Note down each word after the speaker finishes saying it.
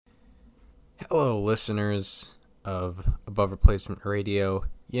Hello, listeners of Above Replacement Radio.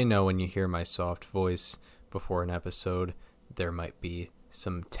 You know, when you hear my soft voice before an episode, there might be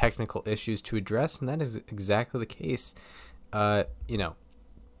some technical issues to address, and that is exactly the case. What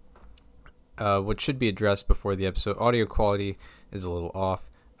should be addressed before the episode, audio quality is a little off.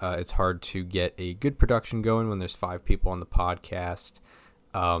 It's hard to get a good production going when there's 5 people on the podcast,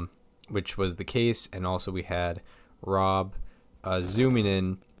 which was the case, and also we had Rob zooming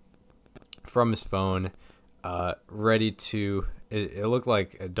in from his phone, ready to, it looked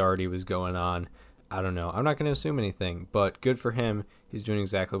like a Darty was going on. I don't know. I'm not going to assume anything, but good for him. He's doing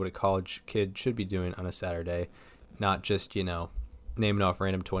exactly what a college kid should be doing on a Saturday, not just, naming off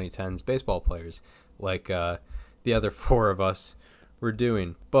random 2010s baseball players like the other 4 of us were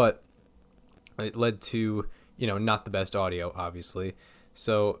doing. But it led to, not the best audio, obviously.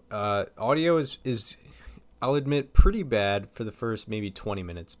 So audio is, I'll admit, pretty bad for the first maybe 20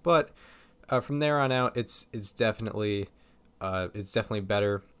 minutes, but from there on out, it's definitely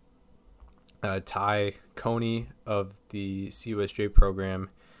better. Ty Coney of the CUSJ program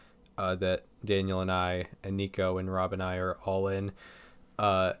that Daniel and I and Nico and Rob and I are all in.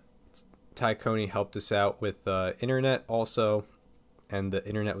 Ty Coney helped us out with internet also, and the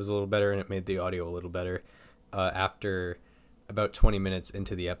internet was a little better, and it made the audio a little better after about 20 minutes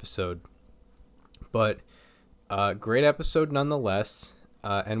into the episode. But great episode nonetheless.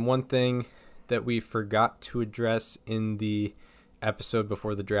 And one thing that we forgot to address in the episode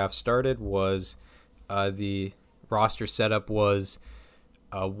before the draft started was the roster setup was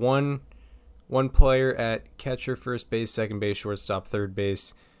one player at catcher, first base, second base, shortstop, third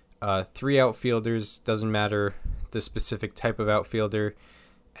base, 3 outfielders, doesn't matter the specific type of outfielder,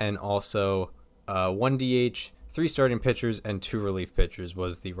 and also 1 DH, 3 starting pitchers, and 2 relief pitchers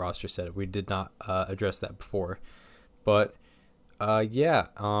was the roster setup. We did not address that before, but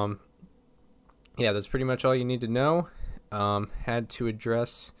that's pretty much all you need to know. Had to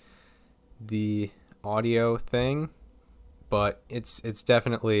address the audio thing, but it's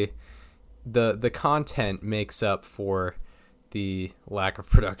definitely the content makes up for the lack of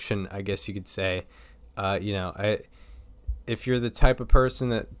production, I guess you could say. If you're the type of person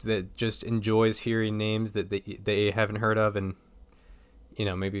that just enjoys hearing names that they haven't heard of in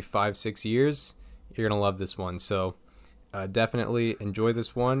maybe 5-6 years, you're gonna love this one. So definitely enjoy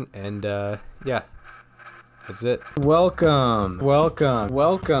this one, and that's it. Welcome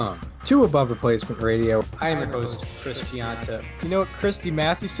to Above Replacement Radio. I am your host, Chris Gianta. You know what Christy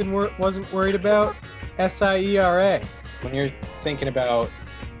Mathewson wasn't worried about? SIERA. When you're thinking about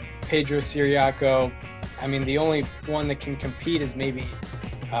Pedro Ciriaco, I mean, the only one that can compete is maybe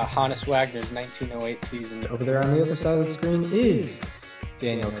Hannes Wagner's 1908 season. Over there on the other side of the screen is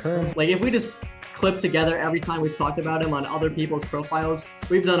Daniel Curran. Like, if we just clip together every time we've talked about him on other people's profiles,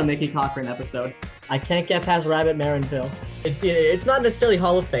 we've done a Mickey Cochran episode. I can't get past Rabbit Marinville. It's not necessarily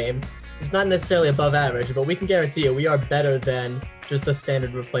Hall of Fame. It's not necessarily above average, but we can guarantee you we are better than just the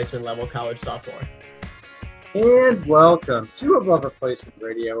standard replacement level college sophomore. And welcome to Above Replacement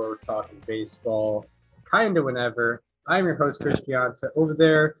Radio, where we're talking baseball kind of whenever. I'm your host, Chris Gianta. Over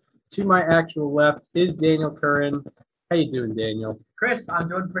there to my actual left is Daniel Curran. How you doing, Daniel? Chris, I'm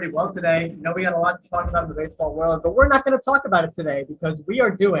doing pretty well today. We got a lot to talk about in the baseball world, but we're not going to talk about it today because we are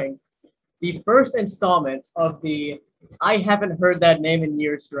doing the first installment of the I haven't heard that name in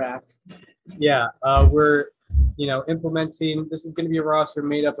years draft. Yeah, we're implementing. This is going to be a roster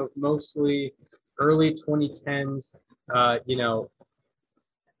made up of mostly early 2010s,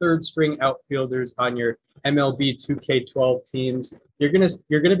 third string outfielders on your MLB 2K12 teams. You're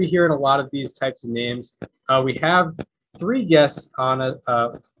gonna be hearing a lot of these types of names. We have 3 guests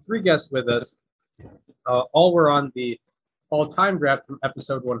with us. All were on the all-time draft from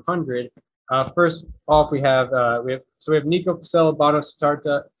episode 100. First off, we have Nico Pacella, Bono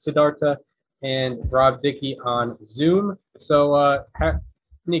Siddhartha, and Rob Dickey on Zoom. So,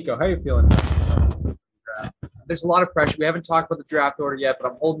 Nico, how are you feeling? There's a lot of pressure. We haven't talked about the draft order yet, but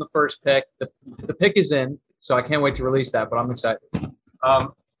I'm holding the first pick. The pick is in, so I can't wait to release that. But I'm excited.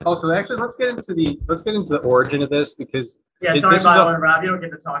 Also, actually, let's get into the origin of this because Sorry about Rob. You don't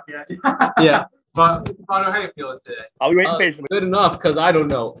get to talk yet. Yeah. But Bono, how are you feeling today? I'll be waiting patiently. Good enough, because I don't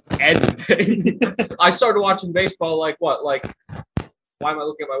know anything. I started watching baseball why am I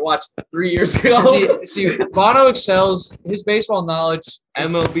looking at my watch? 3 years ago. See, Bono excels. His baseball knowledge,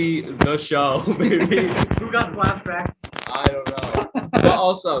 MLB, the show, baby. Who got flashbacks? I don't know. But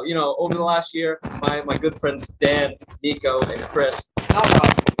also, over the last year, my good friends Dan, Nico, and Chris, not Rob.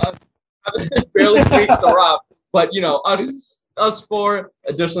 Barely speaks to Rob, but us 4,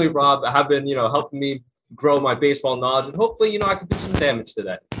 additionally Rob, have been helping me grow my baseball knowledge, and hopefully I can do some damage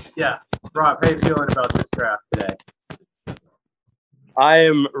today. Yeah. Rob, how you feeling about this draft today? I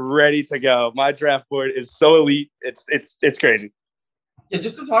am ready to go. My draft board is so elite. It's crazy. Yeah,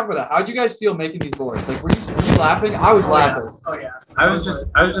 just to talk about that, how do you guys feel making these boards? Like, were you laughing? I was laughing. Oh yeah. I was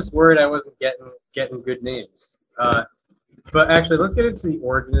just worried I wasn't getting good names. But actually, let's get into the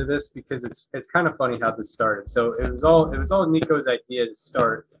origin of this because it's kind of funny how this started. So it was all Nico's idea to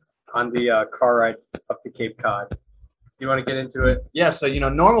start on the car ride up to Cape Cod. Do you want to get into it? Yeah, so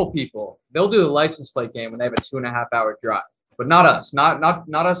normal people, they'll do the license plate game when they have a 2.5-hour drive, but not us, not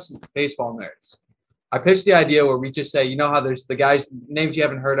us baseball nerds. I pitched the idea where we just say, how there's the guys' names you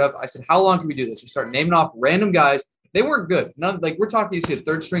haven't heard of. I said, how long can we do this? You start naming off random guys. They weren't good. We're talking, you see,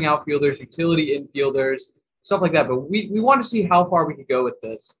 third string outfielders, utility infielders, stuff like that. But we wanted to see how far we could go with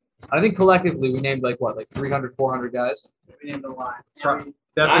this. I think collectively we named like 300, 400 guys. We named a lot.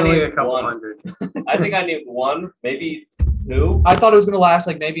 Definitely a named couple one. hundred. I think I named one, maybe two. I thought it was going to last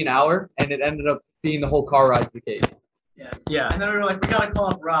like maybe an hour, and it ended up being the whole car ride to the cave. Yeah. And then we were like, we gotta call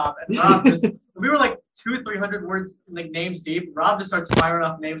up Rob. And Rob just, we were like 200-300 words, like names deep. Rob just starts firing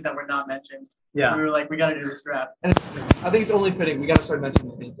off names that were not mentioned. Yeah. We were like, we gotta do this draft. And I think it's only fitting. We got to start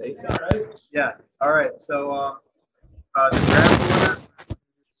mentioning his name. Yeah. All right. So the draft order,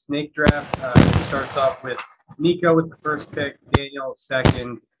 snake draft, it starts off with Nico with the first pick, Daniel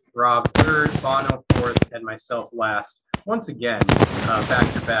second, Rob third, Bono fourth, and myself last. Once again,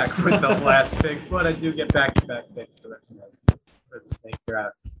 back to back with the last pick, but I do get back to back picks, so that's nice for the snake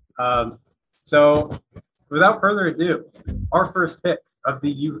draft. So without further ado, our first pick of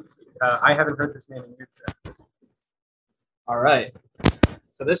the youth. I haven't heard this name in youth draft. All right.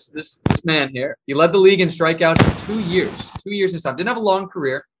 So this man here, he led the league in strikeouts for 2 years. 2 years this time. Didn't have a long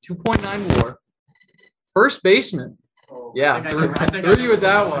career. 2.9 WAR. First baseman. Yeah, I threw you with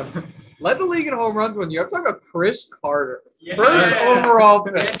that one. Led the league in home runs 1 year. I'm talking about Chris Carter. Yeah. First overall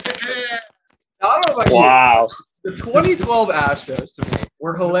pick. Now, I don't know about you. Wow. The 2012 Astros to me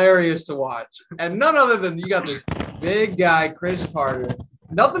were hilarious to watch, and none other than you got this big guy, Chris Carter.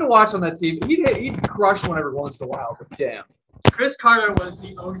 Nothing to watch on that team. He'd crush one every once in a while, but damn. Chris Carter was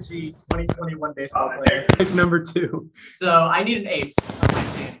the OG 2021 baseball player. Pick number 2. So I need an ace on my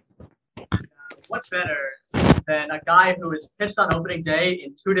team. What better than a guy who was pitched on opening day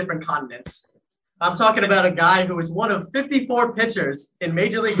in 2 different continents? I'm talking about a guy who was one of 54 pitchers in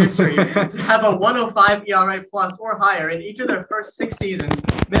Major League history to have a 105 ERA plus or higher in each of their first 6 seasons,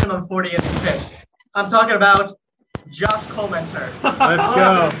 minimum 40 innings pitched. I'm talking about Josh Colmenter. Let's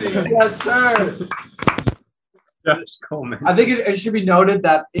go. Yes, sir. Josh Coleman. I think it should be noted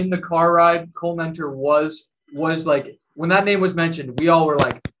that in the car ride, Cole Mentor was like when that name was mentioned, we all were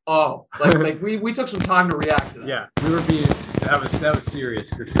like, oh, like we took some time to react to that. Yeah, we were being that was serious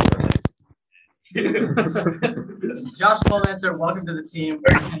for sure. Josh Colmenter, welcome to the team.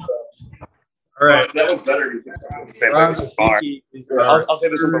 All right, That was better. Same Rob this is far. Sneaky is I'll say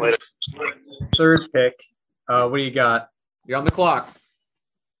this one for later. third pick. What do you got? You're on the clock.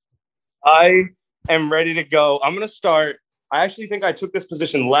 I am ready to go. I'm going to start. I actually think I took this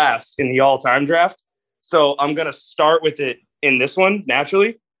position last in the all-time draft. So I'm going to start with it in this one,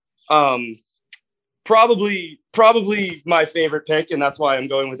 naturally. Probably my favorite pick, and that's why I'm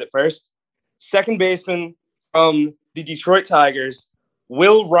going with it first. Second baseman from the Detroit Tigers,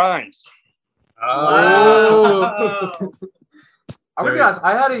 Will Rhymes. Oh. I'm gonna be honest.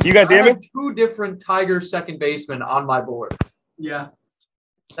 I had 2 different Tigers second basemen on my board. Yeah.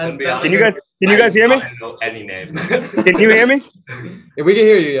 Can Can you guys hear me? I don't know any names. Can you hear me? Yeah, we can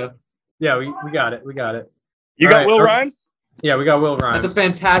hear you. Yeah, Yeah, we got it. We got it. You All got right, Will okay. Rhymes? Yeah, we got Will Rhymes. that's a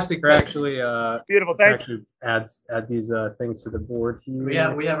fantastic We're pick. actually Beautiful. Thanks. actually add these things to the board here.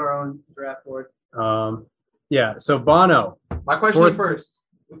 We have our own draft board. Yeah. So Bono. My question Fourth- is first.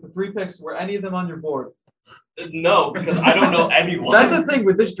 With the 3 picks, were any of them on your board? No, because I don't know anyone. That's the thing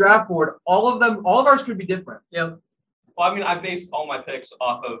with this draft board. All of ours could be different. Yep. Well, I mean, I based all my picks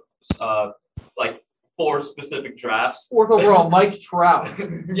off of like 4 specific drafts. 4th overall, Mike Trout.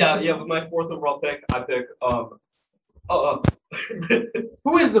 Yeah. With my 4th overall pick, I pick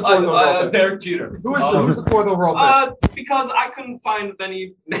Who is the 4th overall pick? Derek Jeter. Who's the 4th overall pick? Because I couldn't find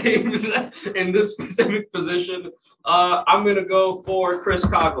many names in this specific position. I'm gonna go for Chris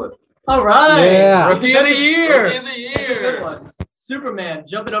Coughlin. All right. Yeah. Rookie of the year. Rookie of the That's a good year. one. Superman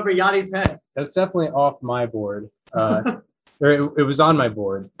jumping over Yachty's head. That's definitely off my board. It was on my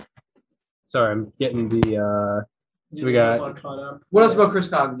board. Sorry, I'm getting the. So we got What else about Chris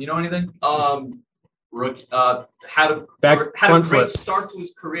Coughlin? You know anything? Rookie had a Back- had a front great flip. start to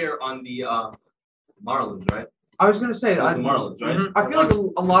his career on the Marlins, right? I was gonna say It was I the Marlins, right? feel like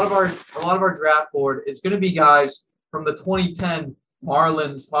a lot of our draft board is gonna be guys from the 2010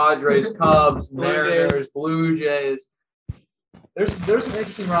 Marlins, Padres, Cubs, Blue Jays. Mariners, Blue Jays. There's some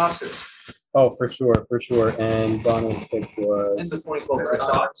interesting rosters. Oh, for sure. And Bono's pick And was the 2012 Red Chris.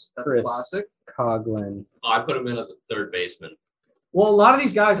 Sox. That's a Chris. classic. Coughlin. Oh, I put him in as a third baseman. Well, a lot of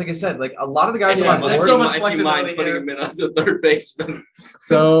these guys, like I said, like a lot of the guys Yeah, on my there's board. so much if you mind flexibility putting here. him in as a third baseman.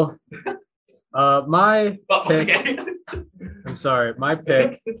 So, my But, pick. okay. I'm sorry, my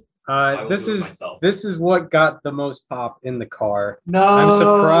pick. I will This do it is myself. this is what got the most pop in the car. No, I'm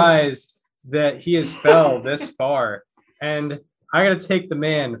surprised that he has fell this far, and I gotta take the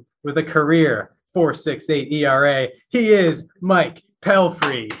man with a career 4.68 ERA. He is Mike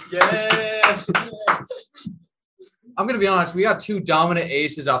Pelfrey. Yeah. I'm gonna be honest. We got two dominant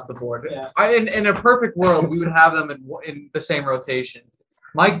aces off the board. Yeah. In a perfect world, we would have them in the same rotation.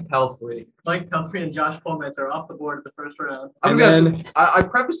 Mike Pelfrey. Mike Pelfrey and Josh Pulmetz are off the board at the first round. I'm And gonna. then- I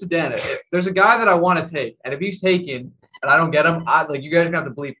preface to Dan. There's a guy that I want to take, and if he's taken and I don't get him, you guys are gonna have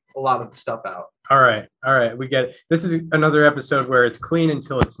to bleep a lot of the stuff out. All right, we get it. This is another episode where it's clean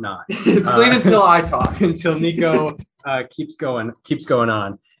until it's not. It's clean until I talk. Until Nico keeps going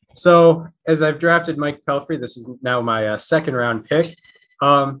on. So as I've drafted Mike Pelfrey, this is now my second round pick.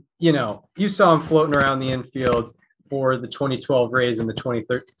 You saw him floating around the infield for the 2012 Rays and the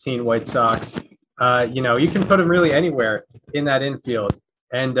 2013 White Sox. You can put him really anywhere in that infield,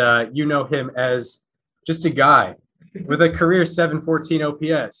 and you know him as just a guy with a career 714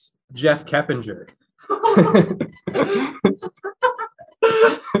 OPS, Jeff Keppinger.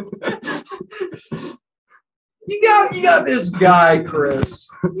 You got this guy, Chris.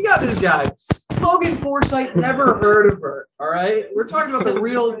 You got this guy. Logan Forsythe, never heard of her. All right, we're talking about the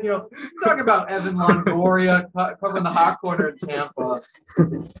real. We're talking about Evan Longoria covering the hot corner in Tampa.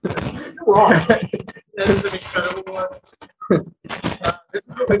 You're wrong. That is an incredible one. This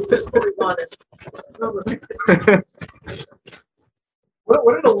is what we wanted.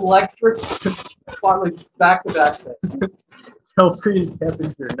 What an electric spot, like back-to-back thing. Pelfrey and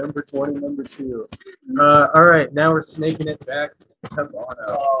Keppinger, number 20, number 2. All right, now we're snaking it back to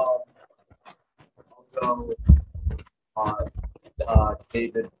Bono. I'll go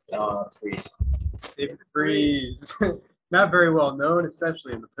David Freese. David Freese. Not very well known,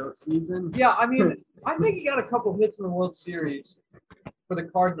 especially in the postseason. Yeah, I mean, I think he got a couple hits in the World Series for the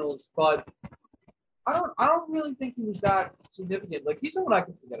Cardinals, but I don't really think he was that significant. Like, he's someone I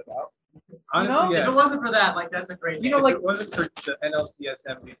can forget about. Honestly, If it wasn't for that, that's a great. You know, name. like- if it wasn't for the NLCS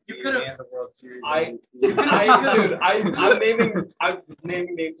MVP You could've- and the World Series. I'm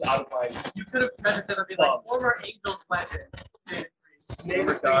naming names out of my you could have credited him be like former Angels legend. David Freese. name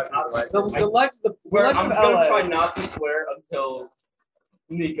Former Dodgers legend. The legend I'm of gonna LA. try not to swear until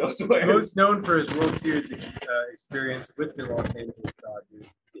Nico swears. Most known for his World Series experience with the Los Angeles Dodgers.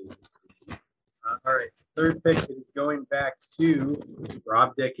 All right, third pick is going back to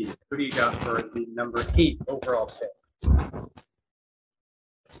Rob Dickey. Who do you got for the number 8 overall pick?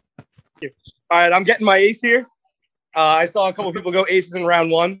 All right, I'm getting my ace here. I saw a couple people go aces in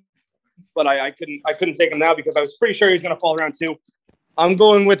round 1, but I couldn't take him now because I was pretty sure he was going to fall round 2. I'm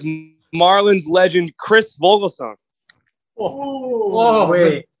going with Marlins legend Chris Vogelsong. Oh,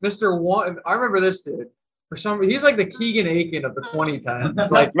 wait. Mr. One. I remember this dude. He's like the Keegan Aiken of the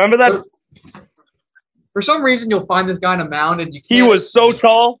 2010s. Like, Remember that? for some reason, you'll find this guy on a mound, and you can't. He was so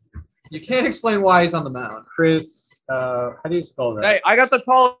tall. You can't explain why he's on the mound. Chris, how do you spell that? Hey, I got the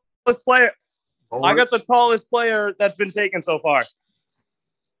tallest player. I got the tallest player that's been taken so far.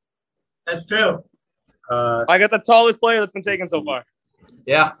 That's true. I got the tallest player that's been taken so far.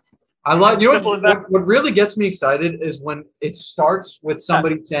 Yeah. I love. You know Simple as what, that. what really gets me excited is when it starts with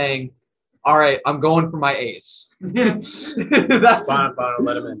somebody saying, "All right, I'm going for my ace." That's Bono,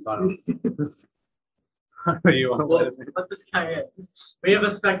 let him in. Bono. You want to let him in? Let this guy in. We have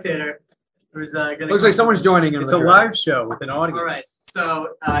a spectator who's going to. looks like someone's joining him. It's a live show with an audience. All right, so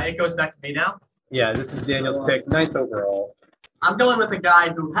it goes back to me now. Yeah, this is Daniel's pick, 9th overall. I'm going with a guy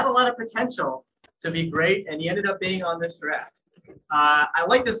who had a lot of potential to be great, and he ended up being on this draft. I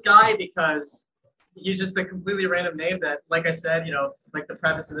like this guy because he's just a completely random name that, like I said, like the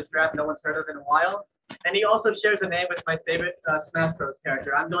preface of this draft, no one's heard of in a while. And he also shares a name with my favorite Smash Bros.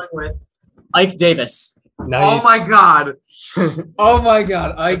 Character. I'm going with Ike Davis. Nice. Oh my god! Oh my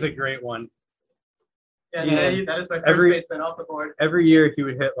god! That's a great one. Yeah, Yeah. that is my first Every- baseman off the board. Every year he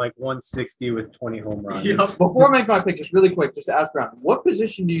would hit like 160 with 20 home runs. Yup. Before I make my pick, just really quick, just to ask around, what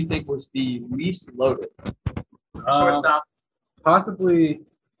position do you think was the least loaded? Shortstop Possibly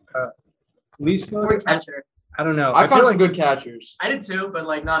least or loaded. catcher. I don't know. I I found feel some like good catchers. I did too, but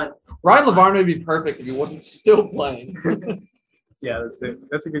like not a. Ryan Lavarno would be perfect if he wasn't still playing. yeah, that's it.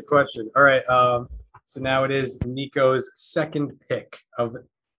 That's a good question. All right. So now it is Nico's second pick of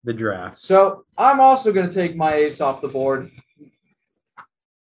the draft. So I'm also going to take my ace off the board.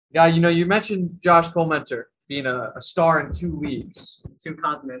 Yeah, you mentioned Josh Colementor being a star in 2 leagues. 2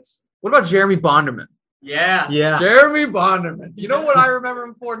 continents. What about Jeremy Bonderman? Yeah. Yeah. Jeremy Bonderman. You know what I remember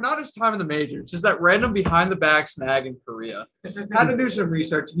him for? Not his time in the majors, just that random behind the back snag in Korea. Had to do some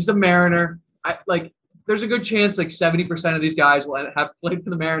research. He's a Mariner. There's a good chance 70% of these guys will have played for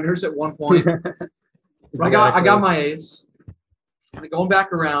the Mariners at one point. I got my ace. I'm going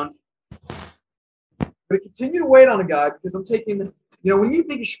back around. I'm going to continue to wait on a guy because I'm taking. When you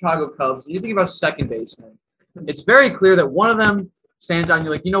think of Chicago Cubs and you think about second baseman, it's very clear that one of them stands out and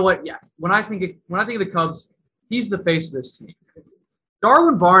you're like, you know what? Yeah. When I think of the Cubs, he's the face of this team.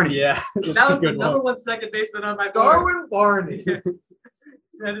 Darwin Barney. Yeah. That was the number 1 second baseman on my board. Darwin Barney.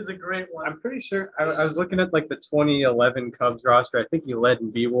 That is a great one. I'm pretty sure I was looking at the 2011 Cubs roster. I think he led in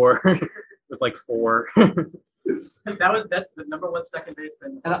B-WAR with 4. That's the number 1 second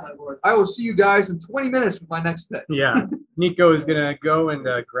baseman on my board. I will see you guys in 20 minutes with my next pick. Yeah. Nico is gonna go and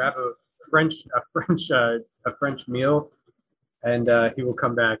grab a French meal, and he will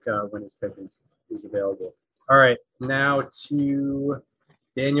come back when his pick is available. All right, now to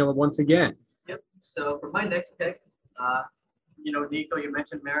Daniel once again. Yep. So for my next pick, Nico, you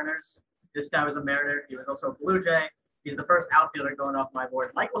mentioned Mariners. This guy was a Mariner. He was also a Blue Jay. He's the first outfielder going off my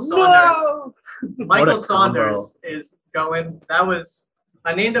board. Michael Saunders. No! Michael Saunders is going. That was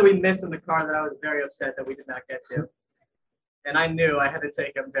a name that we missed in the car that I was very upset that we did not get to. And I knew I had to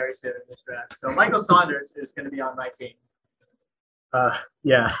take him very soon in this draft. So Michael Saunders is going to be on my team.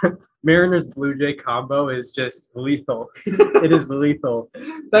 Yeah. Mariners Blue Jay combo is just lethal. It is lethal.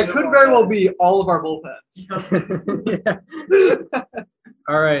 That could very well be all of our bullpens. Yeah.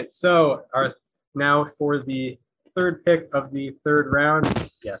 All right. So now for the third pick of the third round.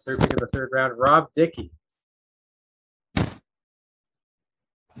 Yeah, third pick of the third round. Rob Dickey.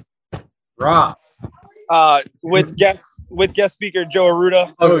 Rob. With guest speaker Joe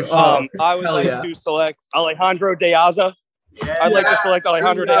Aruda. I would like to select Alejandro De Aza. Yeah. I'd like to select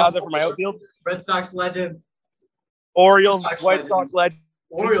Alejandro De Aza for my outfield. Red Sox legend. Orioles, White Sox legend.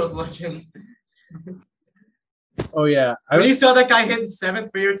 Orioles legend. Oh yeah. When you saw that guy hitting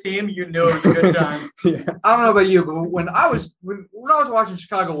 7th for your team, you knew it was a good time. Yeah. I don't know about you, but when I was watching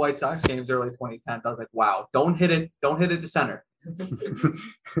Chicago White Sox games early 2010, I was like, wow, don't hit it to center.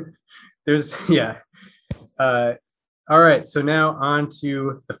 All right, so now on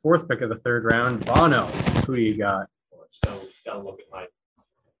to the fourth pick of the third round. Bono, who do you got? Gotta look at my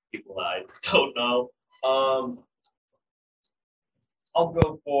people that I don't know. I'll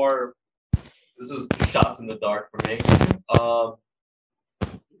go for. This is shots in the dark for me.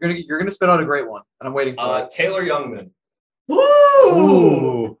 You're gonna spit out a great one, and I'm waiting for it. Taylor Youngman.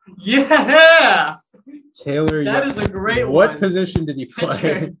 Ooh! Yeah! Taylor. That is a great one. What position did he play?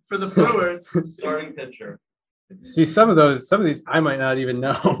 Pitcher for the Brewers? Starting pitcher. See, some of these I might not even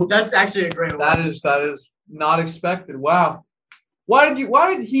know. That's actually a great one. That is not expected. Wow. Why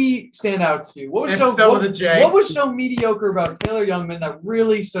did he stand out to you? What was so mediocre about Taylor Youngman that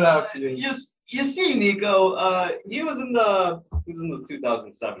really stood out to you? You see, Nico, he was in the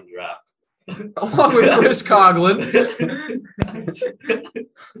 2007 draft. Along with Chris Coughlin.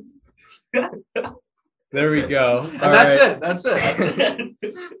 There we go. And that's it.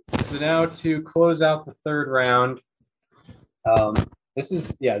 So now to close out the third round. This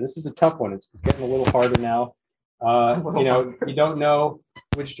is a tough one. It's getting a little harder now. You don't know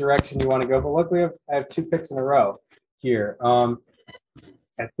which direction you want to go, but luckily I have 2 picks in a row here. I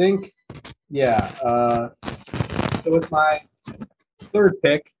think, so with my third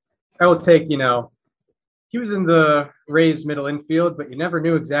pick, I will take, he was in the Rays middle infield, but you never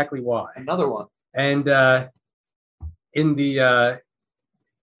knew exactly why. Another one. And in the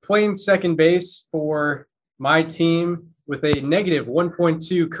playing second base for my team with a negative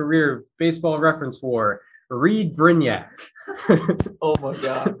 1.2 career baseball reference WAR, Reed Brignac. Oh my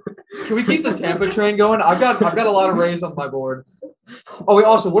God! Can we keep the Tampa train going? I've got a lot of Rays on my board. Oh, wait,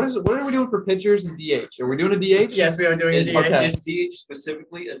 also, what are we doing for pitchers and DH? Are we doing a DH? Yes, we are doing a DH. Okay. Is DH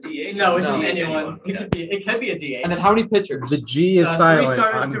specifically a DH? No, it's No. just anyone. It can be a DH. And then how many pitchers? The G is 3 silent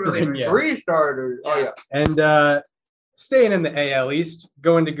starters, on 2 relievers. Brignac. 3 starters. Oh yeah. And staying in the AL East,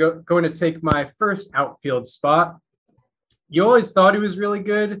 going to take my first outfield spot. You always thought he was really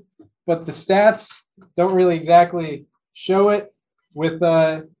good, but the stats don't really exactly show it. With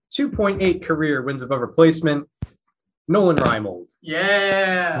 2.8 career wins above replacement, Nolan Reimold.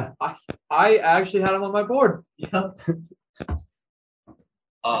 Yeah. I actually had him on my board. Yep.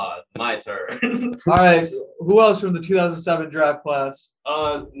 My turn. All right. Who else from the 2007 draft class?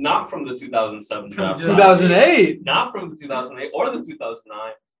 Not from the 2007 draft. 2008. Not from the 2008 or the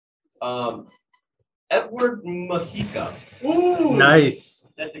 2009. Edward Mujica. Ooh, Nice.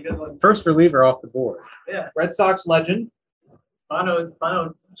 that's a good one. First reliever off the board. Red Sox legend. Bono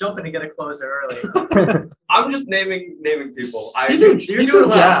jumping to get a closer early. I'm just naming people. He You're threw doing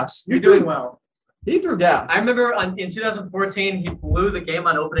well. gas. You're doing well. He threw gas. I remember in 2014, he blew the game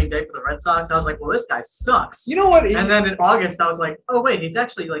on opening day for the Red Sox. I was like, well, this guy sucks. You know what? And then in August, I was like, oh, wait, he's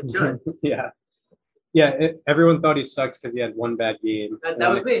actually like good. Yeah. Everyone thought he sucked because he had one bad game. That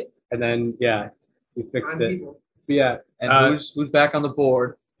was me. And then, he fixed I'm it. people. But yeah. And who's back on the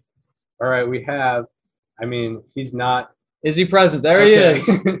board? All right. We have, he's not. Is he present? There he Okay.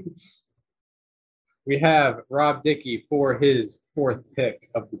 is. We have Rob Dickey for his 4th pick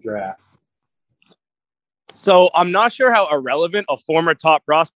of the draft. So I'm not sure how irrelevant a former top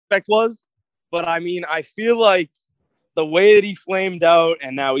prospect was, but I feel like the way that he flamed out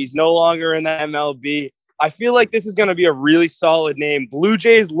and now he's no longer in the MLB, I feel like this is going to be a really solid name. Blue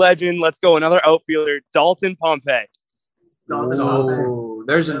Jays legend. Let's go. Another outfielder, Dalton Pompey. Oh,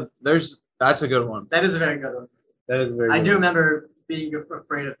 that's a good one. That is a very good one. That is very I good. do remember being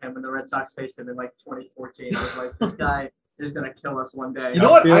afraid of him when the Red Sox faced him in like 2014. I was like, this guy is going to kill us one day. You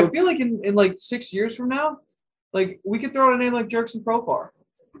know what? I feel like in like 6 years from now, like we could throw out a name like Jerkson Profar.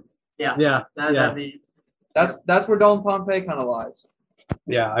 Yeah. That'd be That's where Dalton Pompey kind of lies.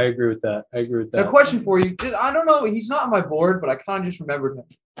 Yeah, I agree with that. A question for you. I don't know. He's not on my board, but I kind of just remembered him.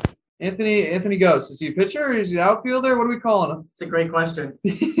 Anthony Ghost. Is he a pitcher or is he an outfielder? What are we calling him? It's a great question.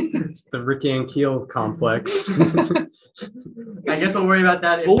 It's the Rick Ankiel complex. I guess we'll worry about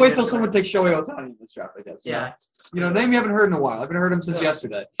that. We'll wait till someone takes Shohei Ohtani in this draft, I guess. Yeah. Name you haven't heard in a while. I haven't heard him since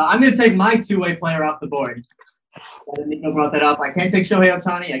yesterday. I'm going to take my two-way player off the board. Nico brought that up. I can't take Shohei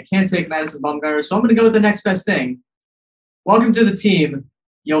Ohtani. I can't take Madison Bumgarner. So I'm going to go with the next best thing. Welcome to the team,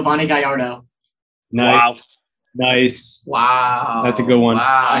 Giovanni Gallardo. Nice. Nice. Wow. That's a good one.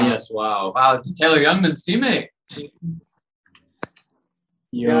 Wow. Yes, wow. Wow. Taylor Youngman's teammate.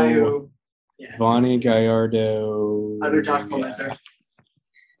 Vonnie Gallardo. Under Josh Clemenser.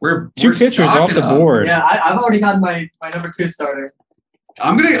 We're Two pitchers off the board. Yeah, I've already got my number 2 starter.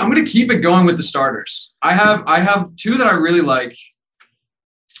 I'm gonna keep it going with the starters. I have two that I really like.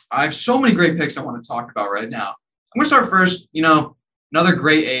 I have so many great picks I want to talk about right now. I'm gonna start first. Another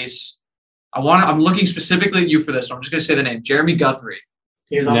great ace. I'm looking specifically at you for this. So I'm just gonna say the name, Jeremy Guthrie.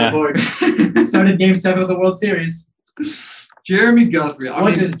 He was on the board. Started Game 7 of the World Series. Jeremy Guthrie.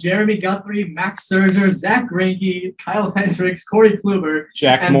 What does Jeremy Guthrie, Max Scherzer, Zach Greinke, Kyle Hendricks, Corey Kluber,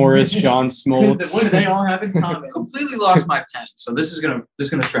 Jack and- Morris, John Smoltz. what do they all have in common? Completely lost my pen, so this is gonna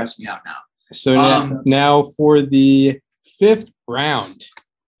stress me out now. So now for the 5th round.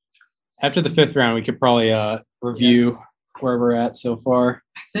 After the 5th round, we could probably review where we're at so far.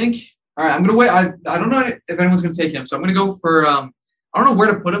 I think. All right, I'm gonna wait. I don't know if anyone's gonna take him, so I'm gonna go for. I don't know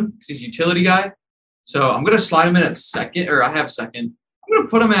where to put him because he's a utility guy. So I'm gonna slide him in at second, or I have second. I'm gonna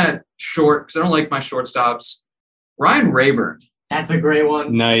put him at short because I don't like my shortstops. Ryan Rayburn. That's a great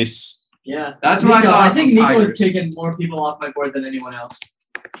one. Nice. Yeah, That's what I thought. I think from Nico has Tigers. taken more people off my board than anyone else.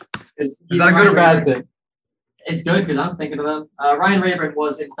 Is Is that a good or bad thing? It's good because I'm thinking of them. Ryan Rayburn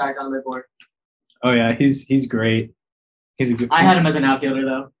was in fact on my board. Oh yeah, he's great. He's a good. I had him as an outfielder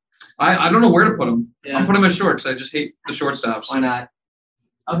though. I don't know where to put him. Yeah. I'm putting him at short because I just hate the shortstops. Why not?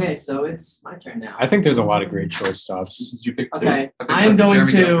 Okay, so it's my turn now. I think there's a lot of great shortstops. Did you pick two? Okay, I picked I am going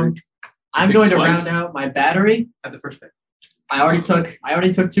Jeremy to. Guthrie. I'm pick going to twice. round out my battery. At the first pick. I already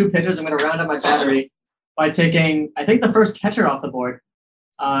took 2 pitchers. I'm going to round out my battery by taking, I think, the first catcher off the board.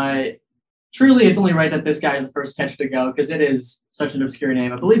 Truly, it's only right that this guy is the first catcher to go because it is such an obscure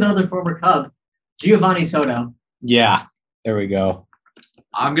name. I believe another former Cub, Giovanni Soto. Yeah, there we go.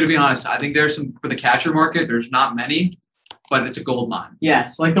 I'm gonna be honest. I think there's some for the catcher market. There's not many, but it's a gold mine.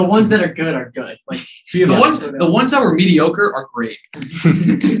 Yes, like the ones that are good are good. Like The ones that were mediocre are great.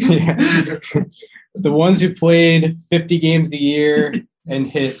 Yeah. The ones who played 50 games a year and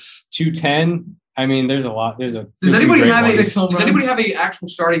hit 210. I mean, there's a lot. Does anybody have a Six home Does anybody runs. have a actual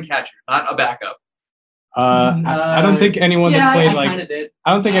starting catcher, not a backup? I don't think anyone that played I kind of did.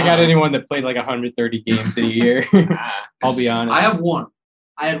 I don't think I got anyone that played like 130 games a year. I'll be honest. I have one,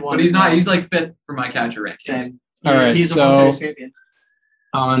 I had one. but he's not. He's like 5th for my catcher rankings. Same. All right, he's a so- World Series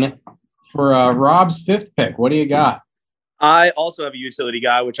champion. For Rob's 5th pick, what do you got? I also have a utility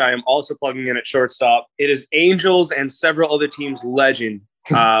guy, which I am also plugging in at shortstop. It is Angels and several other teams' legend,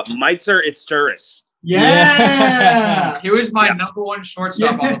 Meitzer Itsturis. Yeah. He was my number 1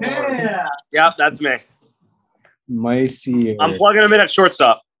 shortstop on the board. Yeah. Yep, that's me. Meissier. I'm plugging him in at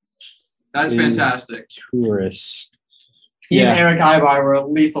shortstop. That's is fantastic. Tourist. He and Yeah, Eric Ibar were a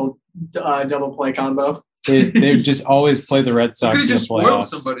lethal double play combo. they just always play the Red Sox Could in have the just spoiled playoffs.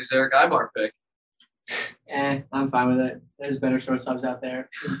 somebody's Eric Ibar pick. I'm fine with it. There's better shortstops out there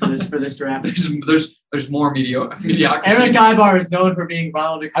for this draft. There's more mediocrity. Eric Ibar is known for being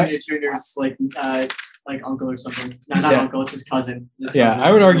Ronald Acuna Jr.'s like uncle or something. Not Yeah. uncle, it's his cousin. It's his Yeah, cousin.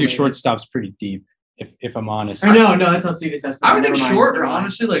 I would argue shortstop's pretty deep, if I'm honest. Or no, that's not Cetus Escobar. I would think Never mind, short never or mind.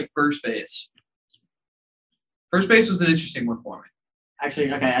 honestly like first base. First base was an interesting one for me.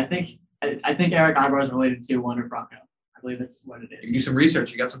 Actually, okay, I think Eric Ibar is related to Wander Franco. I believe that's what it You is. can do some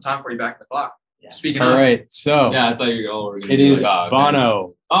research. You got some time before you back the clock. Yeah. Speaking All of, right, so Yeah, I thought you all were gonna it be is like, oh, okay.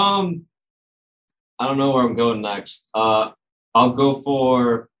 Bono. I don't know where I'm going next. I'll go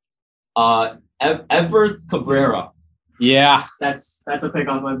for Everth Cabrera. Yeah, That's a pick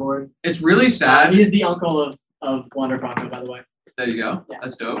off my board. it's really sad. He is the uncle of Wander Franco, by the way. There you go. Yeah.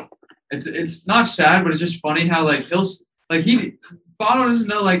 That's dope. It's not sad, but it's just funny how like Bono doesn't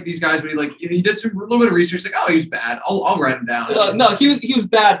know like these guys, but he did some little bit of research. Like, oh, he's bad. I'll write him down. No, he was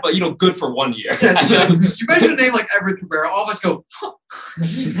bad, but good for 1 year. Yes, you mention a name like Everett Cabrera, all of us go. Huh.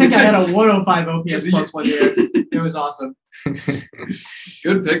 That guy had a 105 OPS plus 1 year. It was awesome.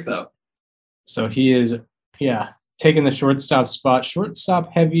 Good pick though. so he is, taking the shortstop spot.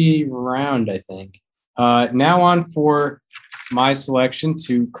 Shortstop heavy round, I think. Now on for my selection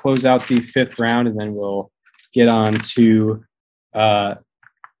to close out the 5th round, and then we'll get on to where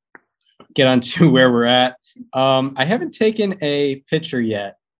we're at. I haven't taken a pitcher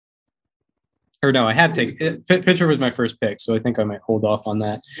yet. Or no, I have taken pitcher was my first pick, so I think I might hold off on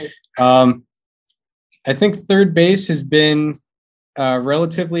that. I think third base has been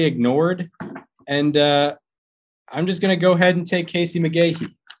relatively ignored, and I'm just gonna go ahead and take Casey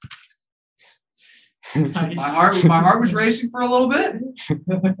McGahee. My heart was racing for a little bit.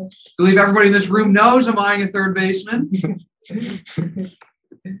 I believe everybody in this room knows I'm eyeing a third baseman.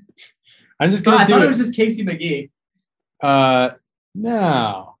 I'm just I gonna thought do it was it. just Casey McGee.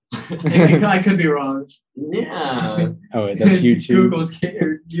 No. I could be wrong. Yeah. Oh, wait, that's YouTube. Google's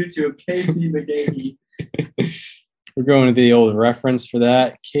YouTube Casey McGahee. We're going to the old reference for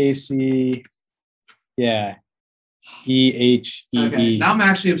that. Casey. Yeah. EHEE. Okay. Now I'm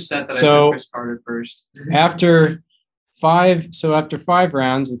actually upset that I So- took Chris Carter first. After 5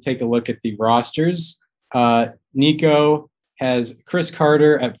 rounds, we'll take a look at the rosters. Nico has Chris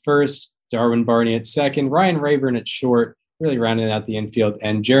Carter at first, Darwin Barney at second, Ryan Rayburn at short, really rounding out the infield,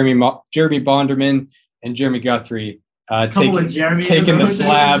 and Jeremy Bonderman and Jeremy Guthrie Couple of Jeremy's taking in the the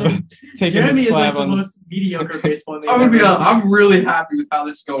slab. rotation. Taking Jeremy the is like slab the on most mediocre baseball name. I'm gonna be ever. honest, I'm really happy with how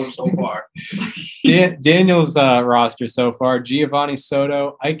this is going so far. Daniel's roster so far: Giovanni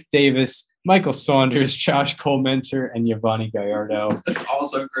Soto, Ike Davis, Michael Saunders, Josh Colmentor, and Giovanni Gallardo. That's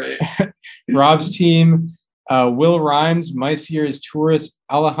also great. Rob's team: Will Rhymes, Meissier Tourist,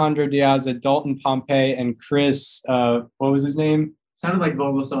 Alejandro Diaz, Dalton Pompey, and Chris. What was his name? Sounded like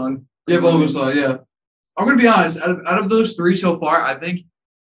Vogelsong. Yeah, Vogelsong, yeah. I'm gonna be honest. Out of those 3 so far, I think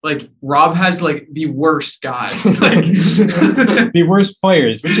like Rob has like the worst guys. Like, The worst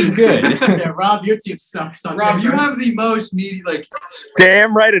players, which is good. Yeah, Rob, your team sucks. On Rob, you paper. have the most meaty like.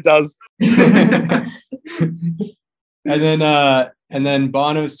 Damn right it does. and then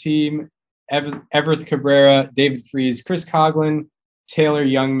Bono's team: Everth Cabrera, David Freese, Chris Coughlin, Taylor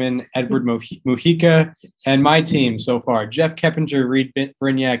Youngman, Edward Mujica, and my team so far: Jeff Keppinger, Reed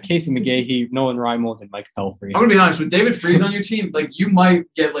Brignac, Casey McGahee, Nolan Reimold, and Mike Pelfrey. I'm gonna be honest with David Freese on your team. Like you might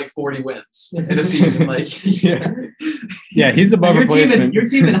get like 40 wins in a season. Like Yeah, he's above replacement. Your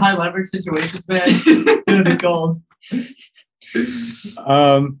team in high leverage situations, man, gonna be gold.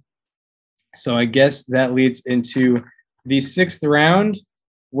 So I guess that leads into the 6th round,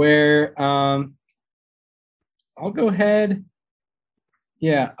 where I'll go ahead.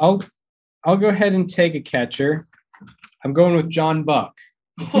 Yeah, I'll go ahead and take a catcher. I'm going with John Buck.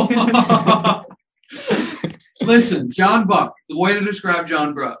 Listen, John Buck. The way to describe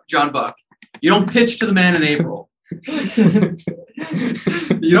John Buck. You don't pitch to the man in April.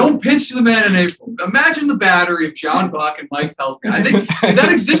 You don't pitch to the man in April. Imagine the battery of John Buck and Mike Pelfrey. I think that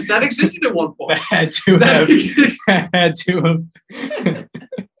existed at one point. Had to have.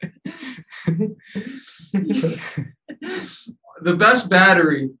 The best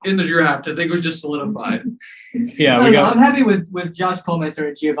battery in the draft, I think, was just solidified. Yeah, I we don't know, got. I'm happy with Josh Colmentor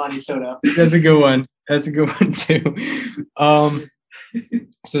and Giovanni Soto. That's a good one. That's a good one too.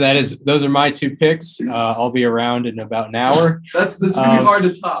 So those are my 2 picks. I'll be around in about an hour. This is gonna be hard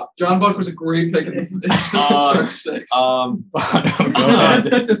to top. John Buck was a great pick in the start 6. Go ahead.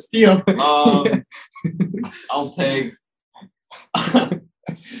 That's a steal. I'll take.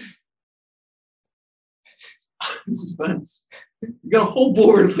 Suspense. You got a whole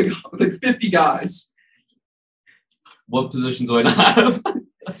board of like 50 guys. What positions do I not have?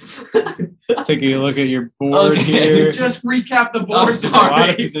 Taking a look at your board Okay. here. Just recap the I'm board. There's a lot of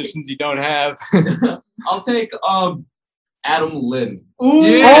sorry. positions you don't have. I'll take Adam Lynn.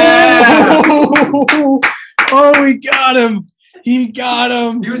 Yeah. Oh, we got him. He got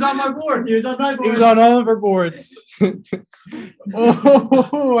him. He was on my board. He was on my He board. was on all of our boards.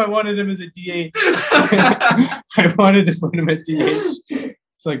 Oh, I wanted him as a DH. I wanted to put him at DH.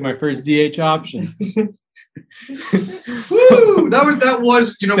 It's like my first DH option. Woo! That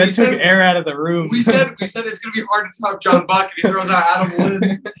was you know That we took said air out of the room. we said it's gonna be hard to top John Buck and he throws out Adam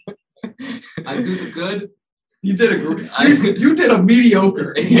Lynn. I do the good. You did a you did a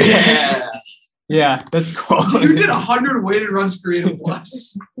mediocre. Yeah. Yeah, that's cool. You did 100 weighted runs created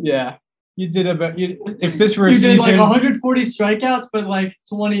plus. Yeah, you did about you. If this were a You did like season, 140 strikeouts, but like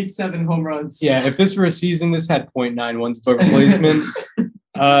 27 home runs. yeah, if this were a season, this had .91's book replacement.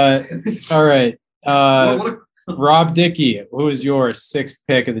 All right. What a- Rob Dickey, who is your 6th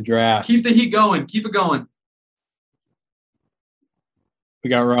pick of the draft? keep the heat going. Keep it going. We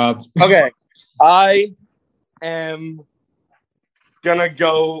got Rob. Okay, I am gonna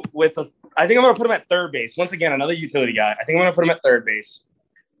go with I think I'm gonna put him at third base. Once again, another utility guy. I think I'm gonna put him at third base.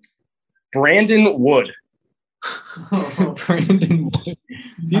 Brandon Wood. Brandon.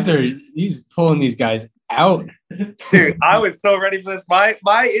 He's pulling these guys out. Dude, I was so ready for this.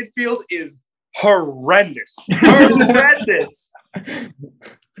 My infield is horrendous. Horrendous.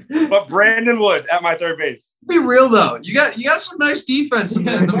 But Brandon Wood at my third base. Be real though. You got some nice defense in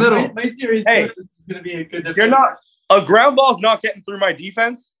the middle. My series Hey, this is going to be a good defense. You're not a ground ball's not getting through my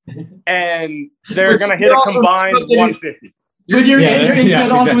defense, and they're gonna hit You're a also- combined 150. But your Yeah, infield yeah,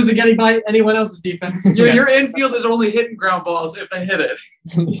 also exactly. isn't getting by anyone else's defense. Your infield is only hitting ground balls if they hit it.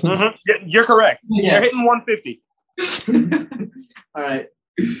 Mhm. You're correct. Yeah. You're hitting 150. All right.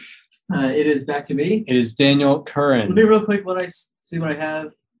 It is back to me. It is Daniel Let Curran. me real quick see what I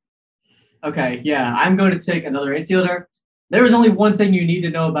have. Okay, yeah, I'm going to take another infielder. There is only one thing you need to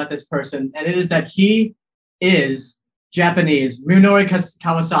know about this person, and it is that he is Japanese. Munori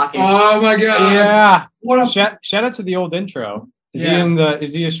Kawasaki. Oh my god. Yeah. What a Shout out to the old intro. Is Yeah.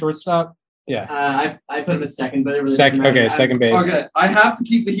 is he a shortstop? Yeah. I put him at second, but it really Second. doesn't matter. Okay, second base. Okay, I have to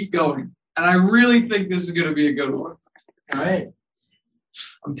keep the heat going. And I really think this is gonna be a good one. All right.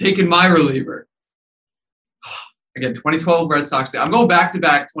 I'm taking my reliever. Again, 2012 Red Sox. I'm going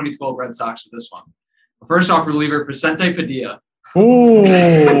back-to-back 2012 Red Sox with this one. First off, reliever, Vicente Padilla. Oh.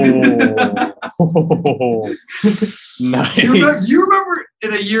 Nice. You remember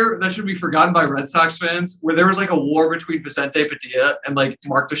in a year that should be forgotten by Red Sox fans, where there was like a war between Vicente Padilla and like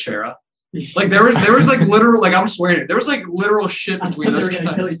Mark Teixeira? Like there was like literal, like I'm swearing, there was like literal shit I thought between they those were going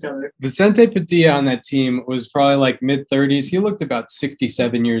to kill guys. each other. Vicente Padilla on that team was probably like mid-30s. He looked about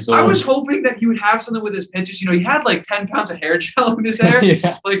 67 years old. I was hoping that he would have something with his pitches. You know, he had like 10 pounds of hair gel in his hair.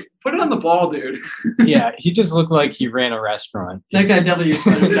 Yeah. Like, put it on the ball, dude. Yeah, he just looked like he ran a restaurant. That guy definitely used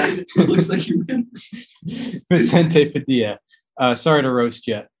to It looks like he ran. Vicente Padilla. Sorry to roast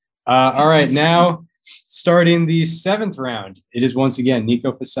you. All right, now starting the 7th round, it is once again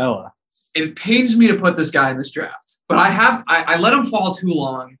Nico Fasella. It pains me to put this guy in this draft, but I let him fall too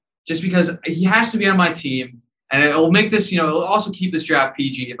long just because he has to be on my team, and it'll make this, it'll also keep this draft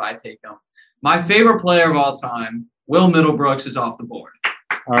PG if I take him. My favorite player of all time, Will Middlebrooks, is off the board.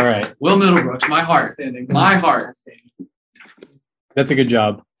 All right, Will Middlebrooks, my heart. My heart. that's a good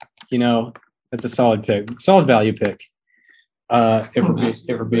job. That's a solid pick, solid value pick. If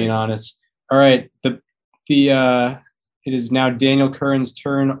we're being honest. All right, it is now Daniel Curran's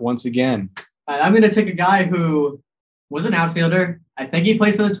turn once again. I'm going to take a guy who was an outfielder. I think he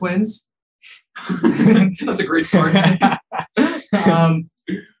played for the Twins. That's a great story.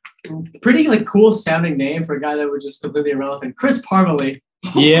 Pretty cool sounding name for a guy that was just completely irrelevant. Chris Parmalee.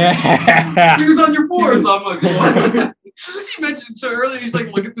 Yeah. He was on your He board. was on my board. He mentioned so earlier. He's like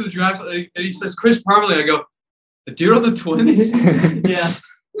looking through the draft, and he says Chris Parmalee. I go, the dude on the Twins. Yeah.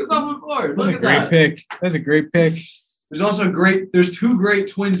 He was on my board. That's Look a at great that. pick. That's a great pick. There's also there's two great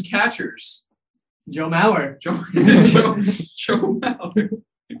Twins catchers. Joe Mauer. Joe Mauer.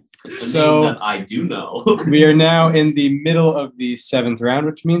 A So- name that I do know. We are now in the middle of the 7th round,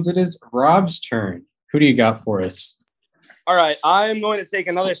 which means it is Rob's turn. Who do you got for us? All right, I'm going to take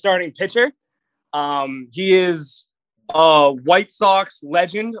another starting pitcher. He is a White Sox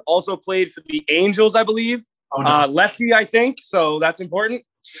legend, also played for the Angels, I believe. Oh, no. Lefty, I think, so that's important.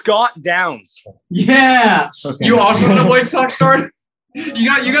 Scott Downs. Yeah. Okay. You also want a White Sox start? You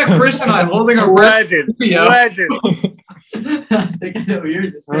got Chris and I holding our breath. Legend. Yeah. Legend. I think I know what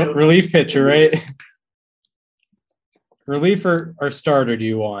yours is. too. Relief pitcher, right? Relief or starter do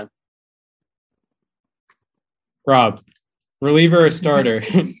you want? Rob, reliever or starter?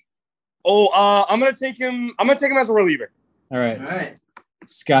 Oh, I'm gonna take him as a reliever. All right. All right.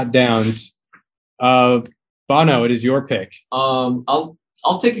 Scott Downs. Bono, it is your pick. I'll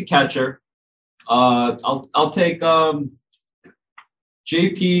take a catcher. I'll take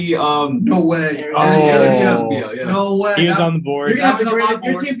JP. No way. Oh. Yeah. No way. He was on the board. You're gonna have the That was on greatest, my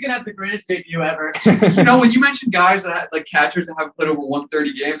your board. team's gonna have the greatest debut ever. You know, when you mentioned guys that like catchers that haven't played over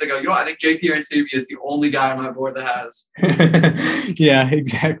 130 games, I go, I think JP Arancibia is the only guy on my board that has. Yeah,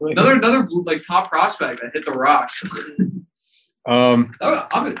 exactly. Another like top prospect that hit the rock.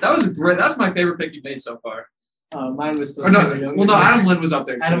 That was great. That's my favorite pick you made so far. Mine was still. Or no, super young. well, no, Adam Lynn was up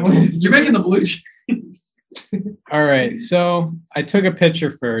there. Adam Too. Lynn. You're making the Blue Jays. All right, so I took a pitcher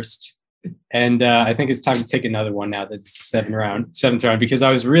first, and I think it's time to take another one now. That's the seventh round, because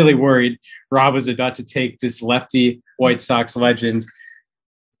I was really worried Rob was about to take this lefty White Sox legend.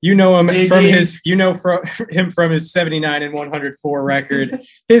 You know him from his 79 and 104 record,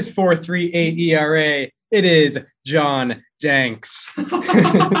 his 4.38 ERA. It is John Danks.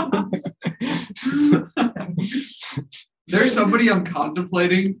 There's somebody I'm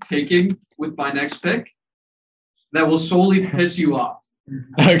contemplating taking with my next pick that will solely piss you off.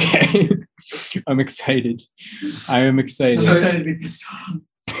 Okay, I'm excited. I am excited. I'm excited to be pissed off.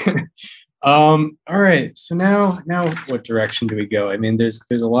 All right. So now what direction do we go? I mean, there's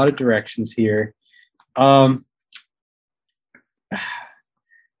a lot of directions here. I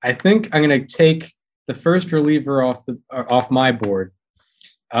think I'm gonna take the first reliever off my board.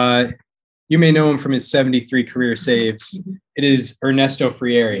 You may know him from his 73 career saves. It is Ernesto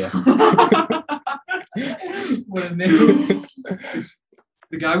Friaria. What a name.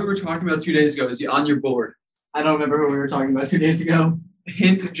 The guy we were talking about 2 days ago, is he on your board? I don't remember who we were talking about 2 days ago.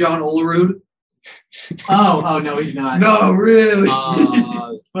 Hint, John Olerud. Oh no, he's not. No, really.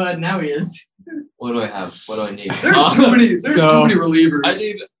 But now he is. What do I have? What do I need? There's too many. There's too many relievers. I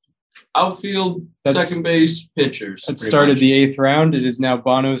need outfield, That's- second base, pitchers. That pretty started much. the 8th round. It is now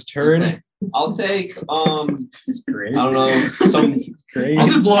Bono's turn. Okay. I'll take This is great. I don't know, some This is great. This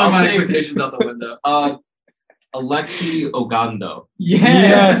is blowing I'll my take- expectations out the window. Alexi Ogando.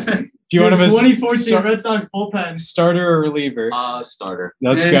 Yes. Do you want him as 2014 Red Sox bullpen. starter or reliever? Starter.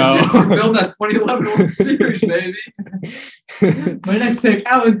 Let's Man, go. We're building that 2011 World Series, baby. My next pick,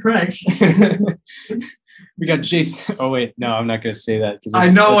 Alan Craig. We got Jason. Oh wait, no, I'm not gonna say that. 'cause I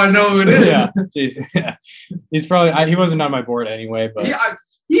it's- know who it is. Yeah, Jason. Yeah. He's probably he wasn't on my board anyway, but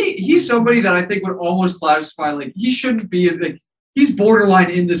He's somebody that I think would almost classify like he shouldn't be like he's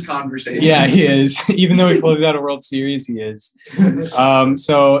borderline in this conversation. yeah, he is. Even though he closed out a World Series, he is.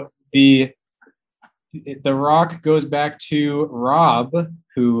 So the rock goes back to Rob,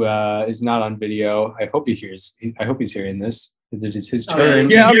 who is not on video. I hope he's hearing this, because it is his Oh, turn.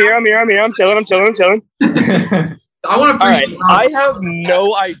 Yeah, I'm here. I'm chilling. I want to All right. appreciate Rob. I have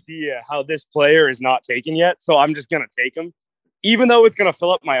no idea how this player is not taken yet, so I'm just gonna take him, even though it's gonna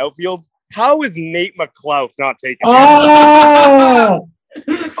fill up my outfield. How is Nate McLouth not taken? Oh!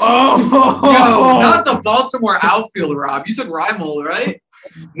 Yo, not the Baltimore outfield, Rob. You said Reimold, right?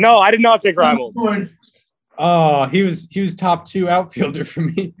 No, I did not take Reimold. Oh, he was top 2 outfielder for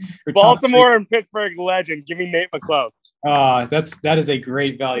me. Or top Baltimore and Pittsburgh legend. Give me Nate McLouth. 3. That is a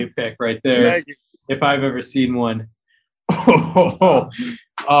great value pick right there. Thank you. If I've ever seen one. Oh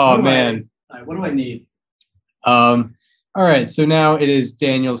man. What do I need? All right, so now it is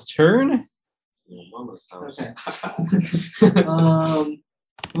Daniel's turn. Okay.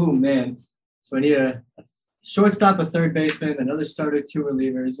 Oh man. So I need a shortstop, a third baseman, another starter, 2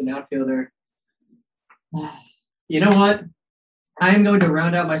 relievers, an outfielder. You know what? I am going to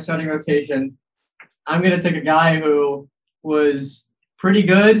round out my starting rotation. I'm going to take a guy who was pretty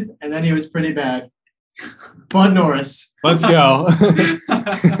good and then he was pretty bad. Bud Norris. Let's go.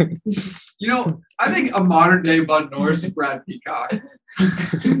 You know, I think a modern day Bud Norris is Brad Peacock.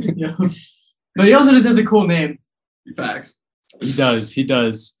 Yeah. But he also just has a cool name. Facts. He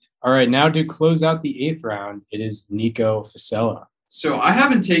does. All right, now to close out the 8th round, it is Nico Fasella. So I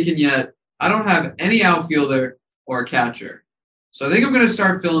haven't taken yet. I don't have any outfielder or catcher. So I think I'm going to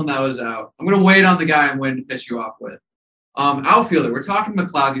start filling those out. I'm going to wait on the guy I'm waiting to piss you off with. Outfielder, we're talking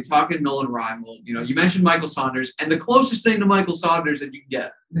McLeod, you're talking Nolan Reimold. You know, you mentioned Michael Saunders, and the closest thing to Michael Saunders that you can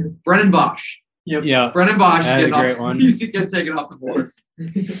get, Brennan Bosch. Yep. Yeah. Brennan Bosch is That's a getting great off. one. He's getting taken off the board.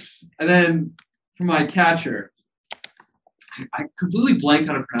 And then for my catcher, I completely blanked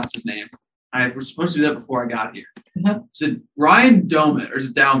how to pronounce his name. I was supposed to do that before I got here. Is it Ryan Domit or is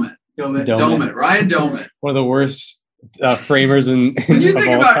it Dowmet? Domit. Domit. Ryan Domit. One of the worst framers in When you of think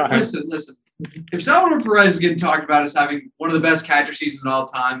all about time. listen. If Salvador Perez is getting talked about as having one of the best catcher seasons of all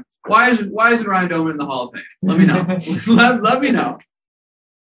time, why isn't Ryan Domit in the Hall of Fame? Let me know. let me know.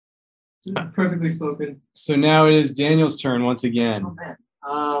 Perfectly spoken. So now it is Daniel's turn once again. Oh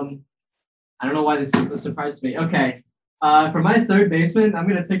man. I don't know why this is a surprise to me. Okay. For my third baseman, I'm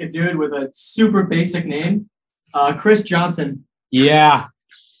gonna take a dude with a super basic name. Chris Johnson. Yeah.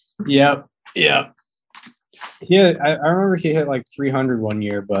 Yep. Yeah, I remember he hit like 300 one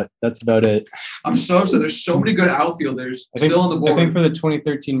year, but that's about it. I'm so upset. There's so many good outfielders still on the board. I think for the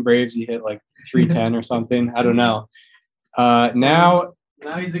 2013 Braves, he hit like 310 or something. I don't know. Now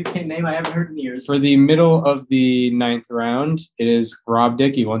he's a name I haven't heard in years. for the middle of the 9th round, it is Rob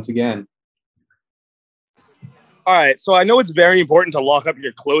Dickey once again. All right, so I know it's very important to lock up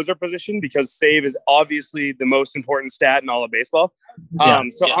your closer position because save is obviously the most important stat in all of baseball. I'm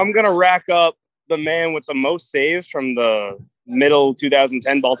going to rack up the man with the most saves from the middle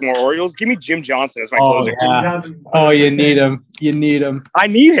 2010 Baltimore Orioles. Give me Jim Johnson as my closer. Yeah. Oh, you need him. I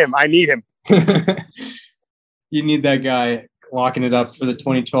need him. You need that guy locking it up for the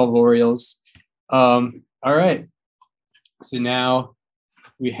 2012 Orioles. All right. So now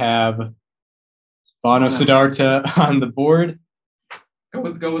we have Bono Siddhartha on the board. Go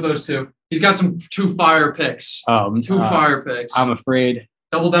with those two. He's got two fire picks. Two fire picks. I'm afraid.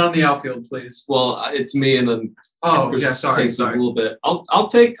 Double down on the outfield, please. Well, it's me, and then Chris takes a little bit. I'll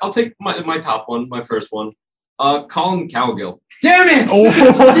take my top one, my first one. Colin Cowgill. Damn it! Oh.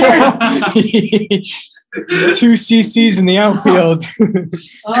 2 CCs in the outfield.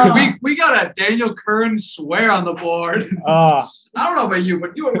 We got a Daniel Kern swear on the board. I don't know about you,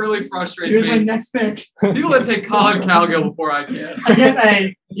 but you were really frustrated. Here's my next pick. People that take Colin Cowgill before I can.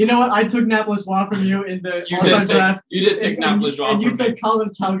 Hey, you know what? I took Nap Lajoie from you in the draft. You did take Nap Lajoie from me. And you took Colin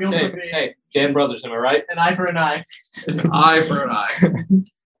Cowgill from me. Hey, Dan Brothers, am I right? An eye for an eye. It's an eye for an eye.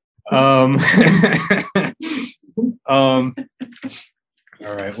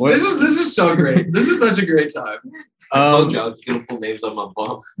 All right. This is so great. This is such a great time. I told you I was gonna put names on my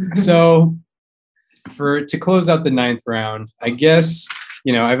bump. So to close out the 9th round, I guess,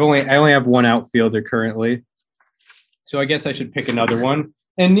 I only have one outfielder currently. So I guess I should pick another one.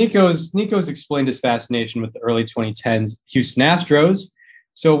 And Nico's explained his fascination with the early 2010s Houston Astros.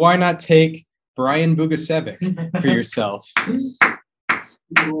 So why not take Brian Bugasevic for yourself?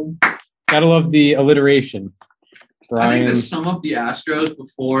 Gotta love the alliteration. Brian. I think to sum up the Astros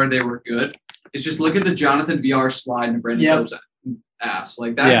before they were good is just look at the Jonathan VR slide into Brendan Phillips' ass.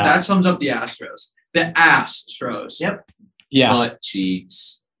 Like that. Yeah. That sums up the Astros. The Astros. Yep. Yeah.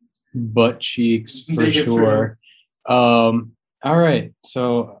 Butt cheeks for sure. All right.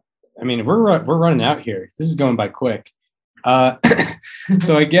 So, I mean, we're running out here. This is going by quick. So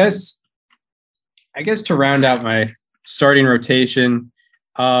I guess to round out my starting rotation,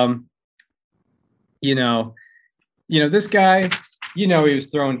 this guy, he was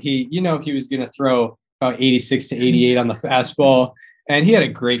throwing heat. He was going to throw about 86 to 88 on the fastball. And he had a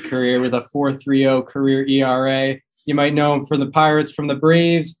great career with a 4.30 career ERA. You might know him from the Pirates, from the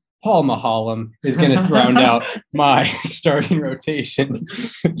Braves. Paul Maholm is going to round out my starting rotation.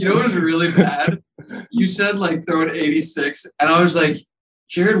 You know what was really bad? You said throwing 86, and I was like,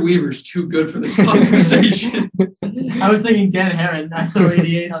 Jared Weaver's too good for this conversation. I was thinking Dan Herron. I throw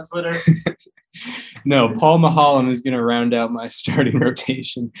 88 on Twitter. No, Paul Maholm is going to round out my starting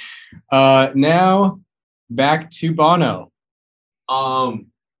rotation. Now back to Bono. Got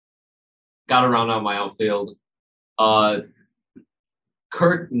to round out my outfield.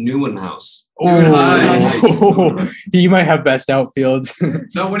 Kurt Neuenhaus. Oh, he might have best outfield.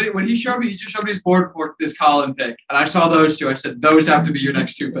 No, when he showed me, he just showed me his board for his Colin pick, and I saw those two. I said, those have to be your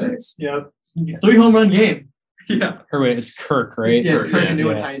next two picks. Yep. 3 home run game. Yeah. Or wait, it's Kirk, right? Yeah, it's Kirk and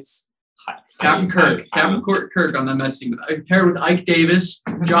Neuenhuis. Captain Kirk on the Mets team. Paired with Ike Davis,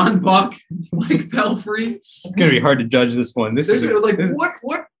 John Buck, Mike Pelfrey. It's gonna be hard to judge this one. This is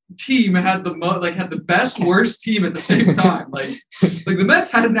what team had the best worst team at the same time? Like the Mets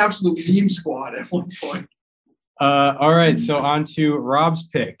had an absolute meme squad at one point. All right, so on to Rob's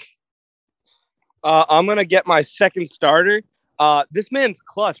pick. I'm gonna get my second starter. This man's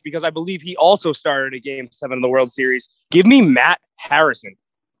clutch because I believe he also started a Game 7 of the World Series. Give me Matt Harrison.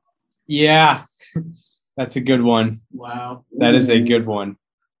 Yeah, that's a good one. Wow, that is a good one.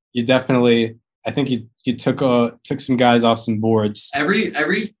 You definitely, I think you took some guys off some boards.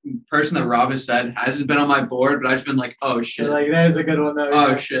 Every person that Rob has said hasn't been on my board, but I've just been like, oh shit, that is a good one though.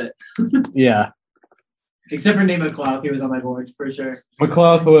 Oh shit. Yeah. Except for Nate McLeod, he was on my board for sure.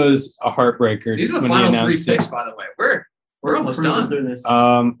 McLeod was a heartbreaker. These are the when he final 3 announced it. picks, by the way. We're almost cruising done. through this.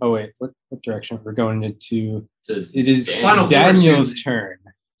 Oh wait, what direction we're going into? It is Final four, Daniel's excuse turn.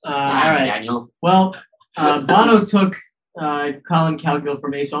 All right. Well, Bono took Colin Cowgill for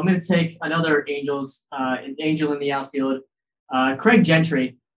me, so I'm going to take another Angel in the outfield. Craig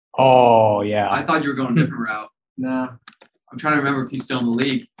Gentry. Oh yeah. I thought you were going a different route. No. I'm trying to remember if he's still in the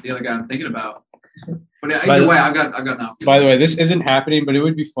league. The other guy I'm thinking about. But By either the- way, I've got enough. By the way, this isn't happening, but it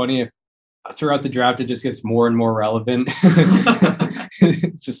would be funny if throughout the draft it just gets more and more relevant.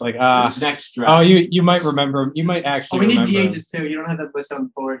 It's just like Next draft. oh you might remember him. You might actually. we need remember him. DHs too. You don't have that listed on the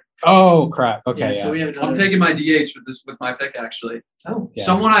board. Oh crap. Okay. Yeah. So we have another. I'm taking my DH with my pick actually. Oh. Yeah.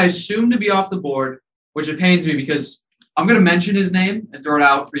 Someone I assume to be off the board, which it pains me because I'm gonna mention his name and throw it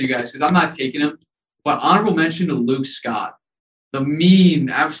out for you guys because I'm not taking him. But honorable mention to Luke Scott, the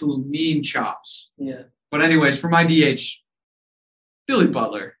absolute mean chops. Yeah. But anyways, for my DH, Billy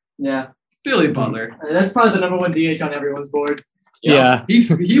Butler. Yeah. Billy Butler. That's probably the number one DH on everyone's board. Yeah. He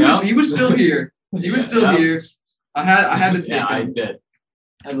was still here. He was still Yeah. here. I had to take Yeah, I him. did.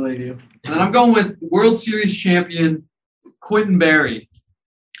 I believe you. And then I'm going with World Series champion Quentin Berry.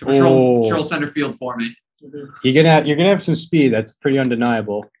 To Oh. patrol center field for me. You're gonna have some speed. That's pretty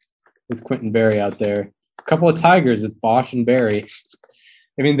undeniable with Quentin Berry out there. A couple of Tigers with Bosch and Berry.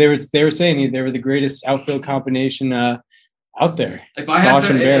 I mean, they were saying they were the greatest outfield combination out there. If I had Bosch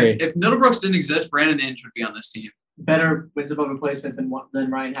and Berry. if Middlebrooks didn't exist, Brandon Inge would be on this team. Better wins above replacement than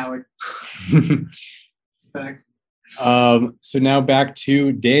Ryan Howard. It's a fact. So now back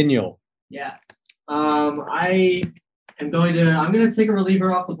to Daniel. Yeah. I'm gonna take a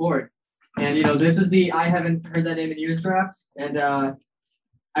reliever off the board. And this is I haven't heard that name in years drafts. And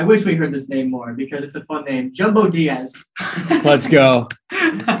I wish we heard this name more because it's a fun name. Jumbo Diaz. Let's go.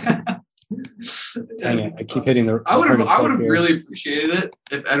 Dang it, I keep hitting the. I would have here. really appreciated it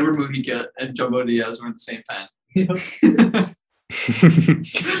if Edward Mujica and Jumbo Diaz were in the same pen.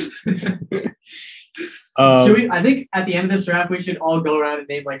 Should we? I think at the end of this draft, we should all go around and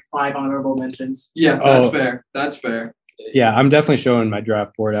name like 5 honorable mentions. Yeah, that's Oh. fair. That's fair. Yeah, I'm definitely showing my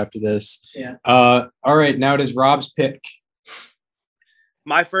draft board after this. Yeah. All right, now it is Rob's pick.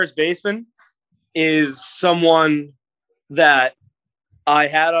 My first baseman is someone that I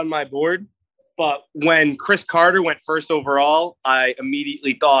had on my board, but when Chris Carter went first overall, I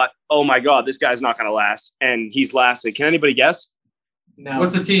immediately thought, oh my God, this guy's not going to last. And he's lasted. Can anybody guess? No.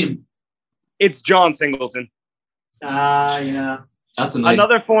 What's the team? It's John Singleton. Yeah. That's a nice.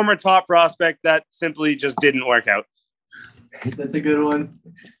 Another former top prospect that simply just didn't work out. That's a good one.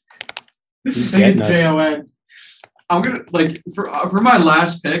 I He's think it's getting us. JON. I'm gonna for my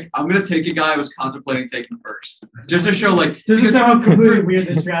last pick. I'm gonna take a guy I was contemplating taking first, just to show Just to because show how completely weird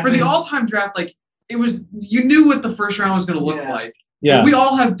this draft for the is. all-time draft, it was you knew what the first round was gonna look Yeah. like. Yeah. We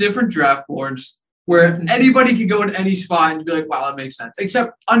all have different draft boards where anybody could go in any spot and be like, wow, that makes sense.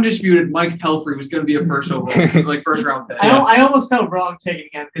 Except undisputed, Mike Pelfrey was going to be a first overall, first round pick. I almost felt wrong taking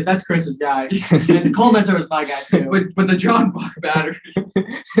him because that's Chris's guy. And Cole Mentor was my guy too. But the John Buck battery.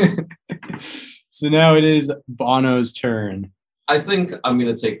 So now it is Bono's turn. I think I'm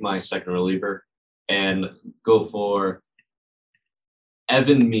gonna take my second reliever and go for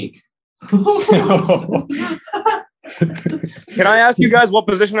Evan Meek. Can I ask you guys what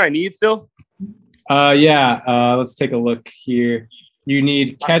position I need still? Let's take a look here. You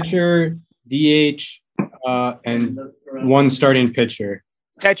need catcher, DH, and one starting pitcher.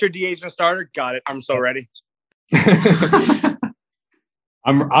 Catcher, DH, and starter. Got it. I'm so ready.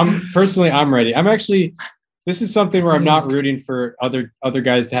 I'm personally ready. I'm actually. This is something where I'm not rooting for other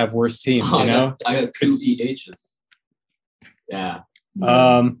guys to have worse teams. Oh, You know. I got 2 EHs. Yeah.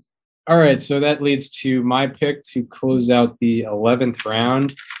 All right, so that leads to my pick to close out the 11th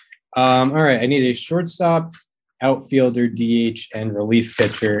round. All right, I need a shortstop, outfielder, DH, and relief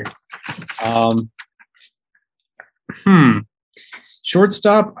pitcher.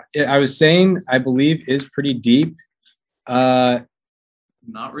 Shortstop, I was saying, I believe is pretty deep. Not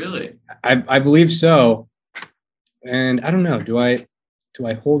really. I believe so, and I don't know. Do I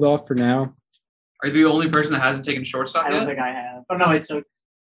hold off for now? Are you the only person that hasn't taken shortstop I don't yet? think I have. Oh no, I took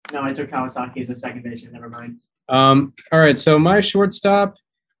Kawasaki as a second baseman. Never mind. All right, so my shortstop,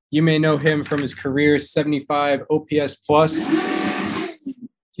 you may know him from his career 75 OPS plus.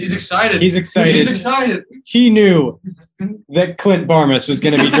 He's excited. He's excited. He's excited. He knew that Clint Barmas was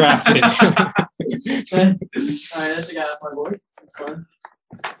going to be drafted. All right, that's a guy off my board. That's fun.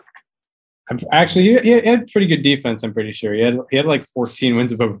 Actually, he had pretty good defense. I'm pretty sure he had like 14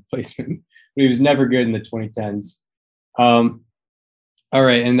 wins above replacement, but he was never good in the 2010s. All All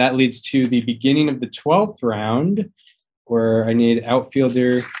right, and that leads to the beginning of the 12th round, where I need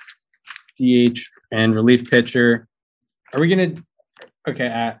outfielder, DH, and relief pitcher. Are we gonna?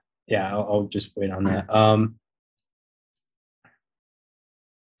 Okay, yeah, I'll just wait on that.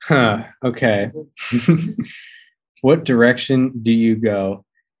 Okay. What direction do you go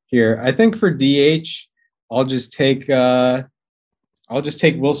here? I think for DH, I'll just take Wilson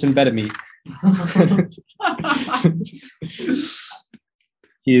Betamete.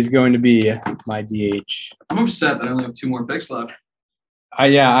 He is going to be my DH. I'm upset that I only have 2 more picks left.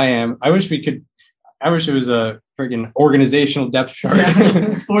 Yeah, I am. I wish it was a freaking organizational depth chart.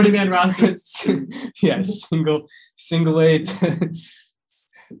 40-man rosters. Yeah, single A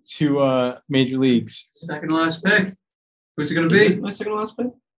to major leagues. Second to last pick. Who's it going to be? My second to last pick?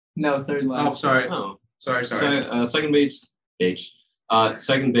 No, third Oh, last. sorry. Oh. Sorry. Second base, H.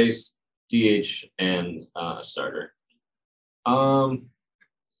 Second base, DH, and starter.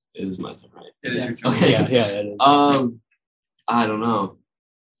 It is my turn, right? It is Yes. your turn. Okay. Yeah, it is. I don't know.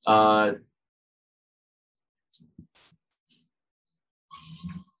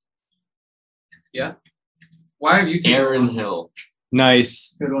 Why have you taken Aaron one? Hill.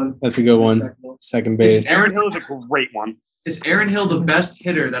 Nice. Good one. That's a good one. Respectable. Second base. Aaron Hill is a great one. Is Aaron Hill the best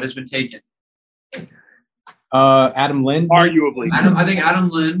hitter that has been taken? Adam Lind. Arguably. I think Adam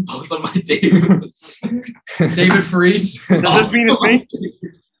Lynn, Both on my team. David Freese. Does this mean it's me?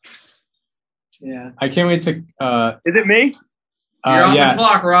 Yeah. I can't wait to. Is it me? You're on Yeah. the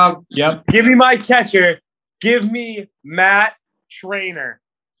clock, Rob. Yep. Give me my catcher. Give me Matt Trainer.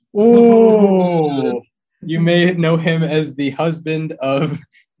 Ooh. You may know him as the husband of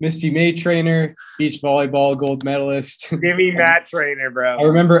Misty May Trainer, beach volleyball gold medalist. Give me Matt Trainer, I bro.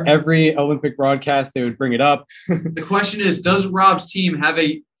 remember every Olympic broadcast they would bring it up. The question is, does Rob's team have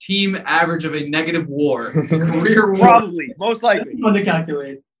a team average of a negative WAR? Career WAR. Probably. Most likely. Fun to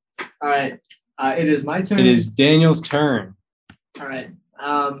calculate. All right. It is my turn. It is Daniel's turn. All right.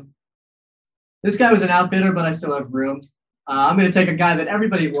 This guy was an outfielder, but I still have room. I'm going to take a guy that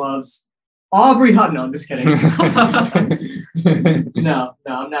everybody loves. Aubrey Hutton. No, I'm just kidding. No,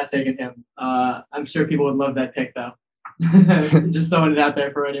 I'm not taking him. I'm sure people would love that pick, though. Just throwing it out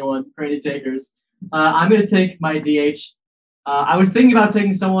there for any takers. I'm going to take my DH. I was thinking about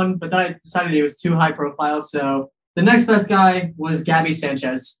taking someone, but then I decided he was too high profile. So the next best guy was Gabby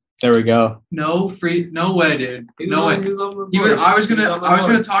Sanchez. There we go. No way, dude. No way. I I was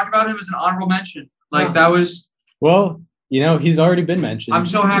gonna talk about him as an honorable mention. Like that was. Well, he's already been mentioned. I'm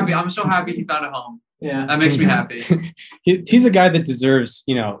so happy. He found a home. Yeah. That makes me happy. He's a guy that deserves,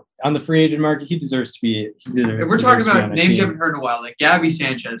 on the free agent market, he deserves to be. If we're talking about names you haven't heard in a while, like Gabby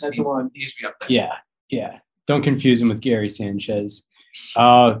Sanchez, That's the one. needs to be up there. Yeah. Don't confuse him with Gary Sanchez.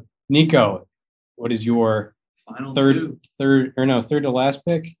 Nico, what is your Final third two. to last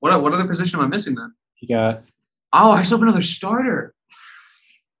pick? What other position am I missing then? You got Oh, I still have another starter.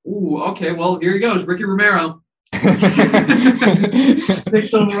 Ooh, okay. Well, here he goes, Ricky Romero.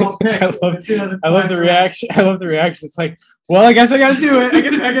 6th overall pick. I love the reaction. It's like, well, I guess I got to do it. I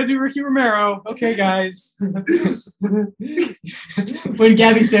guess I got to do Ricky Romero. Okay, guys. When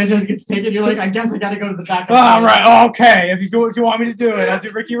Gabby Sanchez gets taken, you're like, I guess I got to go to the backup. All right. Oh, okay. If you want me to do it, I'll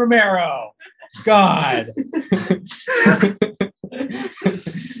do Ricky Romero. God.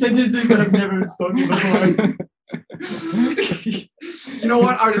 Sentences that have never been spoken before. You know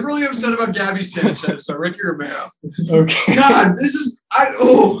what? I was really upset about Gabby Sanchez, so Ricky Romero. Okay. God,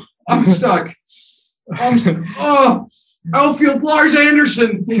 I'm stuck. Outfield Lars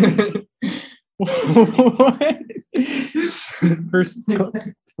Anderson. What?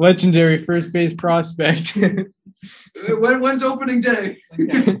 Legendary first base prospect. When's opening day?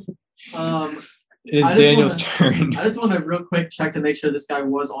 Okay. It's Daniel's turn. I just want to real quick check to make sure this guy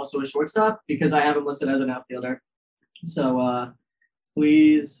was also a shortstop because I have him listed as an outfielder. So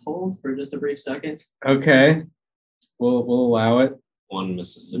please hold for just a brief second. Okay. We'll allow it. One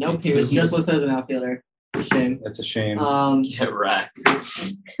Mississippi. Nope, he was just listed as an outfielder. It's a shame. That's a shame. Get wrecked.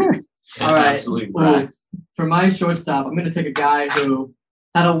 All right. Absolutely Well, wrecked. for my shortstop, I'm going to take a guy who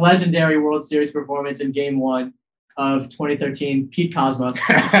had a legendary World Series performance in Game 1 of 2013, Pete Kozma.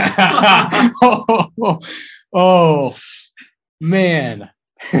 oh, man.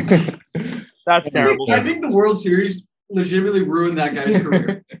 That's terrible. I think the World Series legitimately ruined that guy's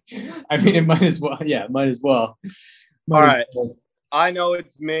career. I mean, it might as well. Yeah, might as well. All right. I know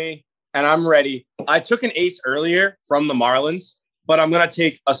it's me, and I'm ready. I took an ace earlier from the Marlins, but I'm going to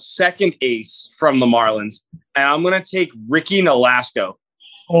take a second ace from the Marlins, and I'm going to take Ricky Nolasco.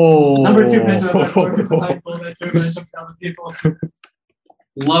 Oh. Number 2 pitcher of that 4-5 full that took people.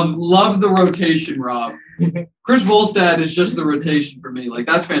 Love the rotation, Rob. Chris Volstad is just the rotation for me. Like,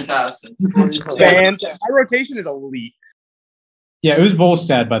 that's fantastic. Fantastic. My rotation is elite. Yeah, it was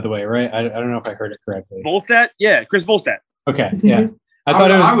Volstad, by the way, right? I don't know if I heard it correctly. Volstad? Yeah, Chris Volstad. Okay, yeah.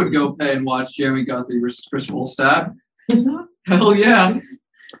 I would go pay and watch Jeremy Guthrie versus Chris Volstad. Hell yeah.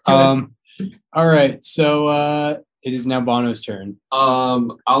 All right, so it is now Bono's turn.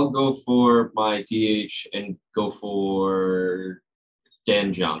 I'll go for my DH and go for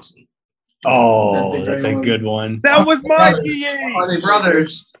Dan Johnson. Oh, that's a good one. That was my Are DH. they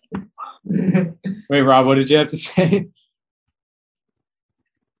brothers? Wait, Rob, what did you have to say?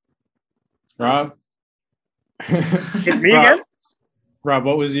 Rob? It's me again? Rob,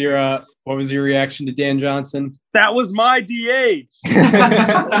 what was your reaction to Dan Johnson? That was my DH.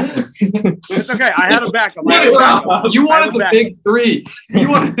 It's okay. I had a backup. You wanted the big three. You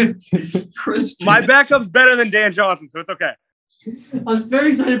wanted Chris. My backup's better than Dan Johnson, so it's okay. I was very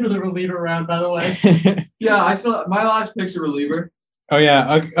excited for the reliever round, by the way. Yeah, I still my last pick's a reliever. Oh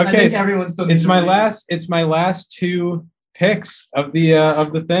yeah. Okay. I think everyone still needs It's a my reliever. last two picks of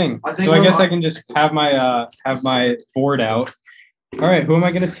the thing. So I guess I can just have my board out. All right, who am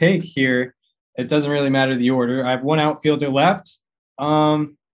I going to take here? It doesn't really matter the order. I have one outfielder left.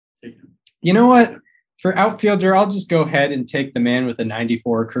 You know what? For outfielder, I'll just go ahead and take the man with a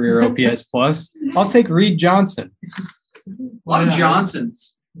 94 career OPS plus. I'll take Reed Johnson. A lot of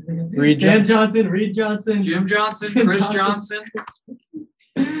Johnsons. Dan Johnson, Reed Johnson, Jim Johnson, Jim Chris Johnson.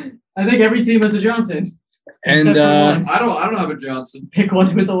 Johnson. I think every team has a Johnson. And Except for one. I don't have a Johnson. Pick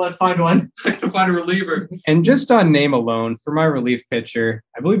one with the left, find one. I gotta find a reliever. and just on name alone, for my relief pitcher,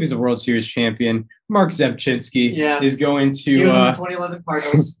 I believe he's a World Series champion. Mark Zevchinsky Yeah. is going He was on the to 2011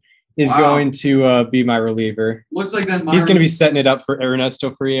 Cardinals. be my reliever. Looks like then He's going to be setting it up for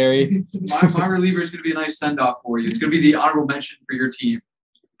Ernesto Frieri. my reliever is going to be a nice send off for you. It's going to be the honorable mention for your team.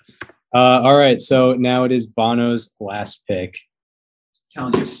 All right, so now it is Bono's last pick.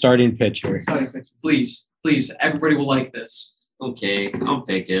 Telling you, Starting pitcher. Sorry, please, everybody will like this. Okay, I'll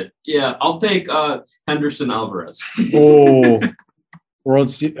take it. Yeah, I'll take Henderson Alvarez. Oh,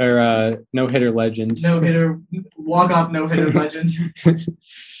 no hitter legend. no hitter, walk off no hitter legend.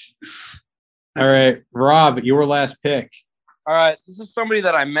 All right, Rob, your last pick. All right, this is somebody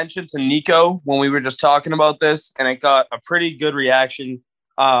that I mentioned to Nico when we were just talking about this, and it got a pretty good reaction.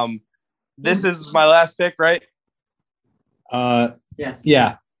 This is my last pick, right? Yes.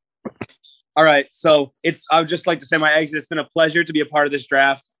 Yeah. All right, so I would just like to say my exit. It's been a pleasure to be a part of this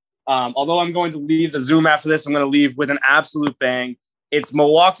draft. Although I'm going to leave the Zoom after this, I'm going to leave with an absolute bang. It's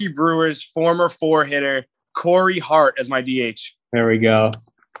Milwaukee Brewers former 4-hitter Corey Hart as my DH. There we go.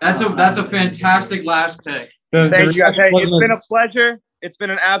 That's a fantastic last pick. Thank you guys. Hey, it's been a pleasure. It's been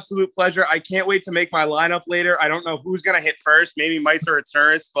an absolute pleasure. I can't wait to make my lineup later. I don't know who's going to hit first, maybe Mice or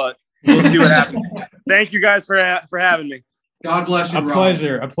Atsuris, but we'll see what happens. Thank you guys for having me. God bless you, A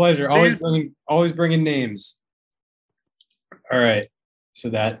Rob. pleasure. Always bringing names. All right. So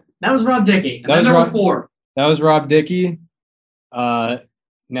that That was Rob Dickey. That was number Rob- 4. was Rob Dickey.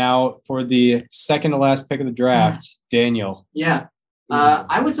 Now for the second to last pick of the draft, Daniel. Yeah.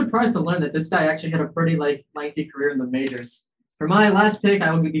 I was surprised to learn that this guy actually had a pretty lengthy career in the majors. For my last pick,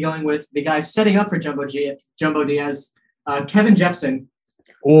 I would be going with the guy setting up for Jumbo Diaz, Kevin Jepsen.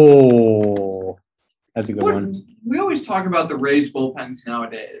 Oh, that's a good one. We always talk about the Rays bullpens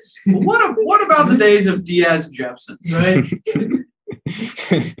nowadays. What about the days of Diaz and Jepsen? Right?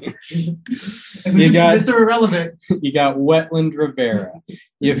 You got Mr. Irrelevant. you got Wetland Rivera.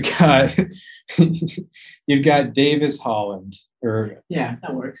 You've got Davis Holland or Yeah,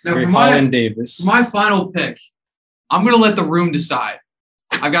 that works. No, or for my- Holland Davis. For my final pick, I'm going to let the room decide.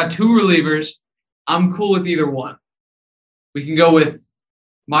 I've got 2 relievers. I'm cool with either one. We can go with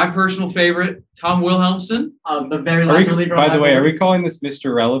my personal favorite, Tom Wilhelmsen. The very last reliever. By on the my way, are board. we calling this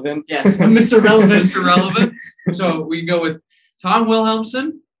Mr. Relevant? Yes, Mr. Relevant. Mr. Relevant. So we can go with Tom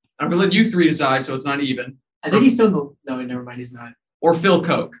Wilhelmsen. I'm going to let you 3 decide so it's not even. I think he's still no, never mind, he's not. Or Phil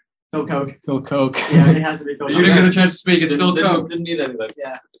Koch. Phil Koch. Phil Koch. Yeah, it has to be Phil You Koch. didn't get a chance to speak. It's Phil Koch. Didn't need anybody.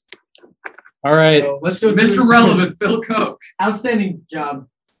 Yeah. All right. So let's do Mr. Relevant, Phil Koch. Outstanding job.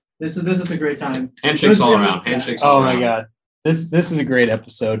 This is a great time. Handshakes all around. Handshakes all Oh around. my God. This is a great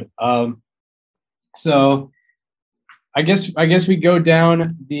episode. So I guess we go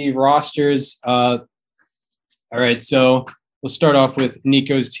down the rosters. All right, so we'll start off with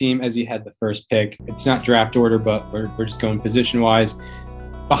Nico's team as he had the first pick. It's not draft order, but we're just going position wise.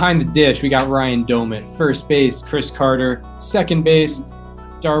 Behind the dish, we got Ryan Domit. First base, Chris Carter. Second base,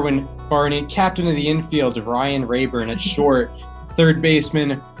 Darwin Barney. Captain of the infield, Ryan Rayburn at short. Third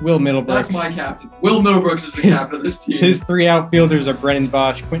baseman, Will Middlebrooks. That's my captain. Will Middlebrooks is the captain of this team. His three outfielders are Brennan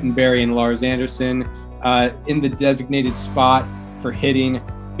Bosch, Quentin Berry, and Lars Anderson. In the designated spot for hitting,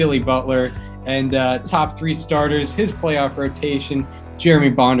 Billy Butler. And top three starters, his playoff rotation,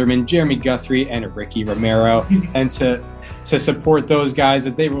 Jeremy Bonderman, Jeremy Guthrie, and Ricky Romero. And to support those guys,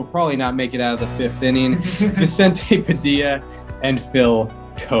 as they will probably not make it out of the fifth inning, Vicente Padilla and Phil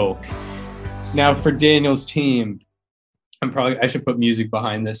Koch. Now for Daniel's team, I should put music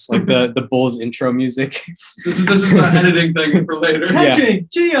behind this, like the Bulls intro music. This is the editing thing for later. Catching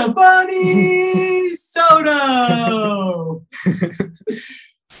Giovanni Soto.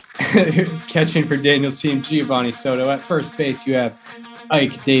 Catching for Daniel's team, Giovanni Soto. At first base, you have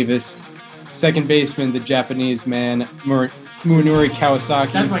Ike Davis. Second baseman, the Japanese man, Munori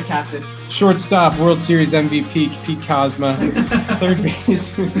Kawasaki. That's my captain. Shortstop, World Series MVP, Pete Kozma. Third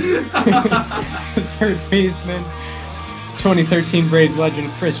baseman, 2013 Braves legend,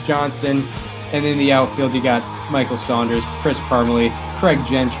 Chris Johnson. And in the outfield, you got Michael Saunders, Chris Parmalee, Craig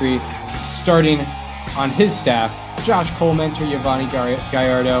Gentry. Starting on his staff, Josh Colementor, Giovanni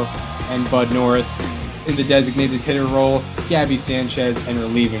Gallardo, and Bud Norris. In the designated hitter role, Gabby Sanchez, and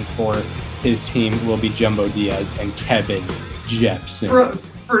relieving for his team will be Jumbo Diaz and Kevin Jepson.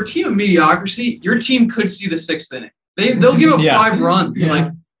 For a team of mediocrity, your team could see the sixth inning. They'll give up 5 runs. Yeah.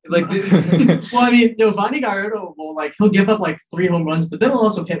 Well, I mean, Giovanni Gallardo he'll give up 3 home runs, but then he'll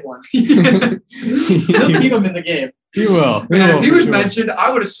also hit one. He'll keep him in the game. He will. Man, if he was mentioned, I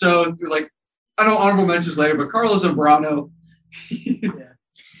would have sown through I know honorable mentions later, but Carlos Zambrano.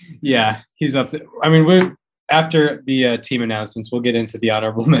 Yeah, he's up there. I mean, after the team announcements, we'll get into the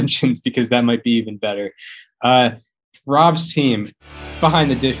honorable mentions because that might be even better. Rob's team, behind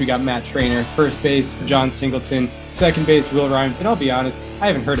the dish, we got Matt Trainer. First base, John Singleton. Second base, Will Rhymes. And I'll be honest, I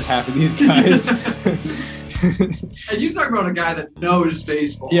haven't heard of half of these guys. And you talk about a guy that knows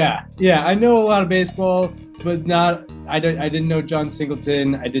baseball. Yeah, I know a lot of baseball, but not. I didn't know John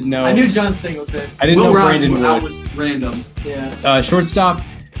Singleton. I knew John Singleton. I didn't know Rhymes Brandon Wood. That was random. Yeah. Shortstop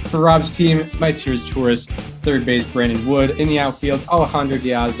for Rob's team, Meister's Taurus. Third base, Brandon Wood. In the outfield, Alejandro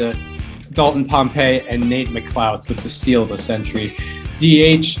Diaza, Dalton Pompey, and Nate McLeod with the steal of the century.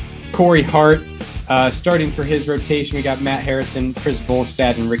 DH, Corey Hart. Starting for his rotation, we got Matt Harrison, Chris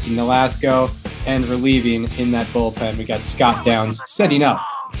Volstad, and Ricky Nolasco. And relieving in that bullpen, we got Scott Downs setting up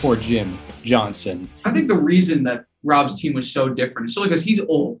for Jim Johnson. I think the reason that Rob's team was so different is because he's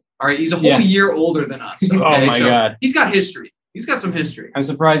old. All right, he's a whole year older than us. Okay? Oh my God. He's got history. He's got some history. I'm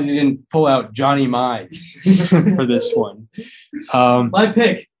surprised he didn't pull out Johnny Mize for this one. My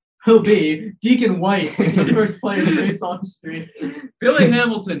pick will be Deacon White, the first player in baseball history. Billy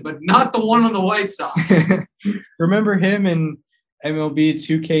Hamilton, but not the one on the White Sox. Remember him in MLB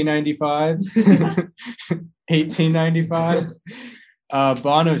 2K95? 1895?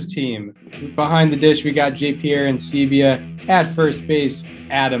 Bono's team. Behind the dish, we got J. Pierre and Sebia. At first base,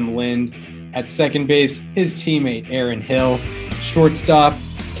 Adam Lind. At second base, his teammate, Aaron Hill. Shortstop,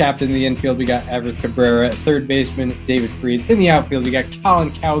 captain of the infield, we got Everett Cabrera. At third baseman, David Freese. In the outfield, we got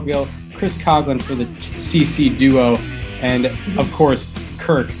Colin Cowgill, Chris Coughlin for the CC duo. And, of course,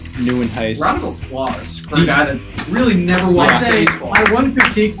 Kirk Neuenhuis. Round of applause for a guy that really never watched baseball. My one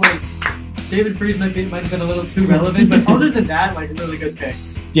critique was David Freese might have been a little too relevant, but other than that, really good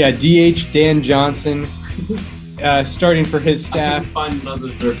picks. Yeah, DH Dan Johnson, starting for his staff. Find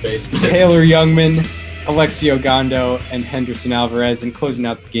another third baseman. Taylor Youngman, Alexio Gondo, and Henderson Alvarez. And closing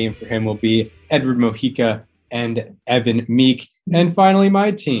out the game for him will be Edward Mojica and Evan Meek. And finally,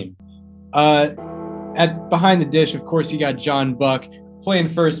 my team. At behind the dish, of course, you got John Buck. Playing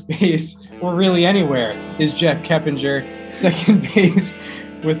first base, or really anywhere, is Jeff Keppinger. Second base,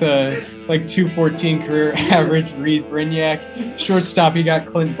 with a 214 career average, Reed Brignac. Shortstop, you got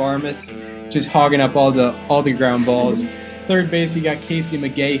Clint Barmas, just hogging up all the ground balls. Third base, you got Casey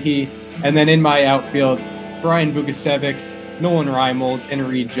McGahee. And then in my outfield, Brian Vukasevic, Nolan Reimold, and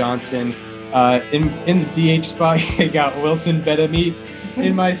Reed Johnson. In the DH spot, you got Wilson Bedamit.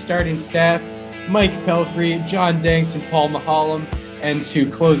 In my starting staff, Mike Pelfrey, John Danks, and Paul Mahalam. And to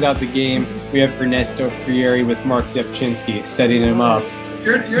close out the game, we have Ernesto Frieri with Mark Zepchinski setting him up.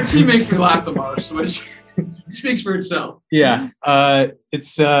 Your team makes me laugh the most, which speaks for itself. Yeah,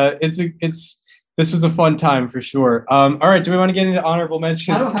 this was a fun time for sure. All right, do we want to get into honorable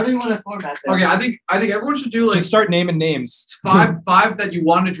mentions? How do you want to format this? Okay, I think everyone should do just start naming names. five that you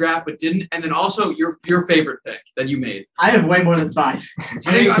wanted to draft but didn't, and then also your favorite pick that you made. I have way more than 5.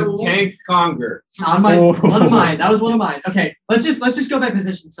 Hank Conger. One of mine. That was one of mine. Okay, let's just go by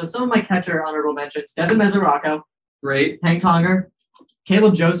position. So some of my catcher honorable mentions: Devin Mesoraco, Great. Hank Conger,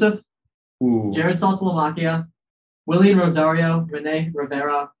 Caleb Joseph, Ooh. Jared Salsalamakia, William Rosario, Renee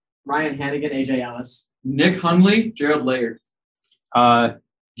Rivera, Ryan Hannigan, AJ Ellis. Nick Hundley, Gerald Laird.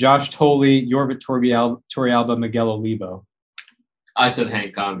 Josh Tolley, Jorvit Torrealba, Miguel Olivo. I said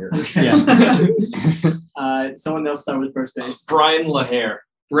Hank Conger. Someone else start with first base. Brian LaHare.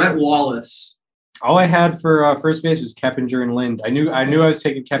 Brett Wallace. All I had for first base was Keppinger and Lind. I knew I was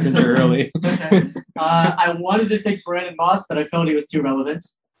taking Keppinger early. Okay. I wanted to take Brandon Moss, but I felt he was too relevant.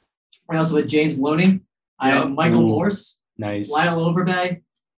 I also had James Loney. I had Michael Morse, Nice. Lyle Overbay,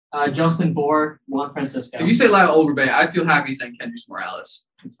 Justin Bohr, Juan Francisco. If you say Lyle Overbay, I feel happy saying Kendrick Morales.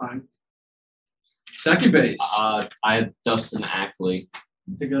 It's fine. Second base. I had Dustin Ackley.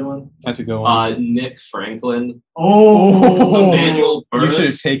 It's a good one. That's a good one. Nick Franklin. Oh, Emmanuel You Burris. should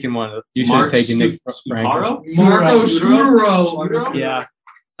have taken one. You should have taken Nick Franklin. Marco Scutaro. Yeah.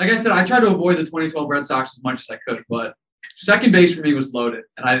 Like I said, I tried to avoid the 2012 Red Sox as much as I could, but second base for me was loaded,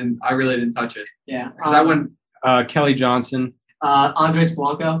 and I really didn't touch it Yeah. because I went. Kelly Johnson. Andres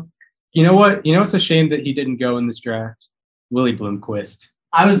Blanco. You know what? It's a shame that he didn't go in this draft. Willie Bloomquist.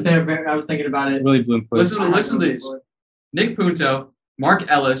 I was there. I was thinking about it. Willie Bloomquist. Listen to these: Nick Punto, Mark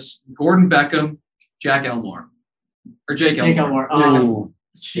Ellis, Gordon Beckham, Jack Elmore, or Jake Elmore. Ooh.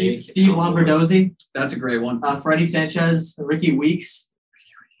 Steve Lombardozzi, That's a great one. Freddie Sanchez, Ricky Weeks.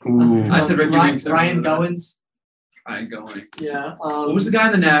 Ooh. I said Ricky Weeks. Ryan Goins. Ryan Going. Yeah. What was the guy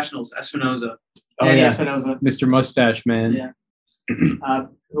in the Nationals? Espinoza. Danny yeah. Espinosa. Mr. Mustache Man. Yeah.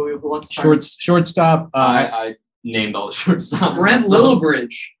 Who wants to start? Shortstop. I named all the shortstops. Brent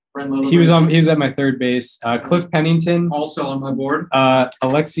Lillibridge. He was at my third base. Cliff Pennington. Also on my board.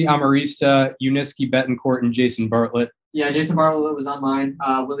 Alexi Amarista, Uniski Betancourt, and Jason Bartlett. Yeah, Jason Bartlett was on mine.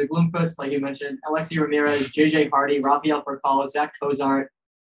 Willie Bloomquist, like you mentioned. Alexi Ramirez, JJ Hardy, Rafael Furcal, Zach Cozart,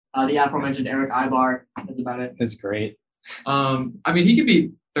 the aforementioned Eric Ibar. That's about it. That's great. I mean, he could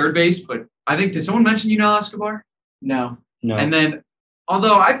be third base, but I think, did someone mention Yunel Escobar? No. And then,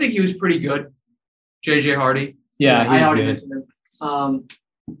 although I think he was pretty good, JJ Hardy. Yeah, I he's already good. mentioned him.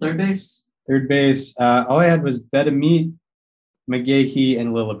 Third base. Third base. All I had was Betamete, McGahee,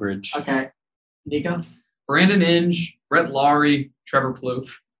 and Lillibridge. Okay. Nico. Brandon Inge, Brett Laurie, Trevor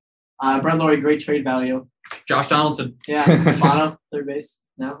Plouffe, Brett Laurie, great trade value. Josh Donaldson. Yeah. Bono, third base.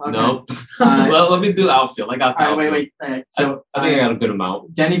 No. Okay. Nope. Well, let me do the outfield. I got the All right, outfield. wait. So I think I got a good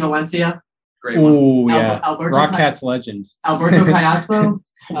amount. Denny Valencia, Great one. Ooh, yeah. Alberto Rockcats legend. Alberto Callaspo,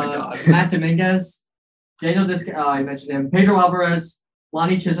 Oh my God. Matt Dominguez, Daniel I mentioned him. Pedro Alvarez,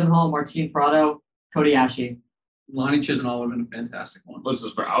 Lonnie Chisenhall, Martin Prado, Cody Ashe. Lonnie Chisenhall would have been a fantastic one. What's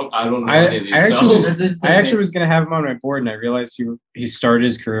this for? I don't know I any of these. actually was going to have him on my board, and I realized he started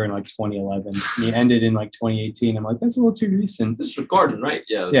his career in like 2011. And he ended in like 2018. I'm like, that's a little too recent. This is recording, right?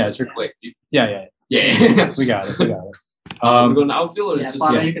 Yeah. Yeah, it's Wait. Yeah. Yeah. We got it. We're going to outfield, or is Yeah, this?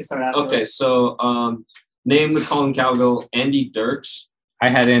 Bono, you can start out. Okay, so name the Colin Cowgill, Andy Dirks, I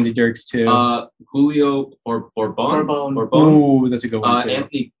had Andy Dirks too. Julio or Bourbon. Ooh, that's a good one too.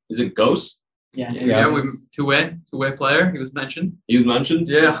 Anthony, is it Ghost? Yeah. Yeah, we two-way player. He was mentioned. He was mentioned.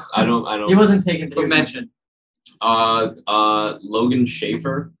 Yeah. I don't. He wasn't taken. But mentioned. Logan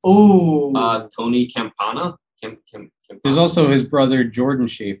Schaefer. Ooh. Tony Campana. There's also his brother Jordan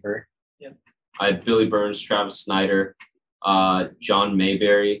Schaefer. I had Billy Burns, Travis Snyder, John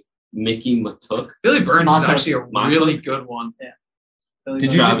Mayberry, Mickey Matuk. Billy Burns Montauk. is actually a really good one.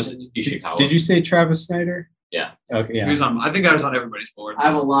 Did Travis you Ishikawa. did you say Travis Snyder? Yeah. Okay. Yeah. He was on. I think I was on everybody's board. I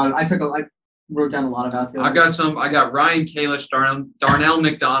have a lot. I wrote down a lot of outfielders. I got Ryan Kalish, Darnell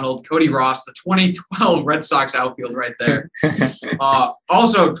McDonald, Cody Ross, the 2012 Red Sox outfield right there.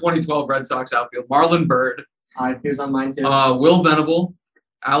 Also 2012 Red Sox outfield, Marlon Byrd. He was on mine too. Will Venable,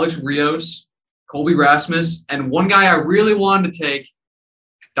 Alex Rios, Colby Rasmus, and one guy I really wanted to take,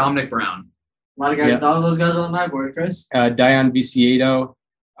 Dominic Brown. A lot of guys. All of those guys are on my board, Chris. Dion Viciedo,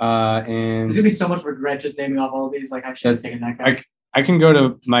 and There's gonna be so much regret just naming off all of these. Like I should have taken that guy. I can go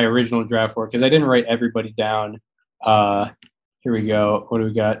to my original draft board because I didn't write everybody down. Here we go. What do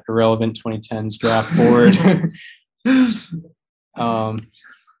we got? Irrelevant 2010s draft board. Let's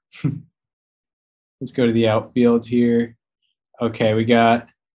go to the outfield here. Okay, we got.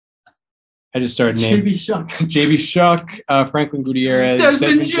 I just started naming JB Shuck, Franklin Gutierrez,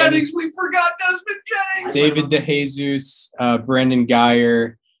 Desmond Jennings. We forgot Desmond Jennings. David DeJesus, Brandon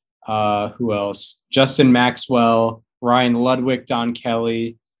Geyer. Who else? Justin Maxwell, Ryan Ludwig, Don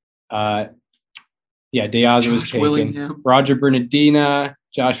Kelly. Diaz was taken. Willingham. Roger Bernardina,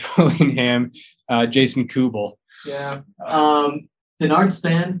 Josh Willingham, Jason Kubel. Yeah. Denard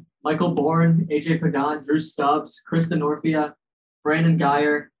Span, Michael Bourne, AJ Pagan, Drew Stubbs, Krista Norfia, Brandon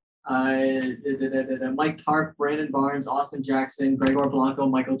Geyer, Mike Tarp, Brandon Barnes, Austin Jackson, Gregor Blanco,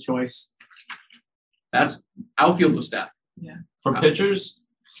 Michael Choice. That's outfield was stacked. For pitchers,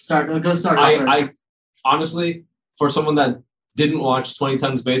 Go start. I honestly, for someone that didn't watch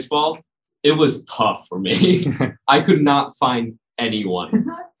 2010s baseball, it was tough for me. I could not find anyone.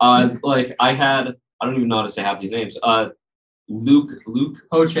 Like I don't even know how to say half these names. Luke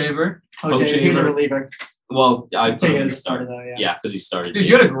Hochaver. He's a reliever. Well, I take it as a starter though. Yeah, because he started. Dude,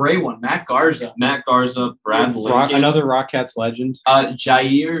 you had a great one. Matt Garza, Brad Lincoln, another Rockets legend.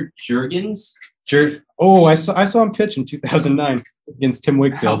 Jair Jurgens. I saw him pitch in 2009 against Tim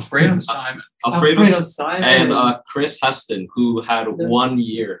Wakefield. Alfredo Simon. Alfredo Simon. And Chris Heston, who had 1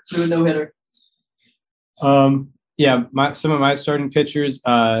 year. Threw a no-hitter. Yeah, some of my starting pitchers.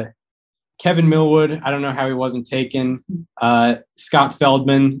 Kevin Millwood. I don't know how he wasn't taken. Scott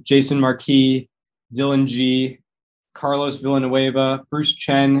Feldman, Jason Marquis, Dylan G, Carlos Villanueva, Bruce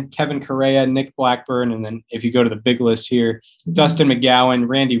Chen, Kevin Correa, Nick Blackburn, and then if you go to the big list here, Dustin McGowan,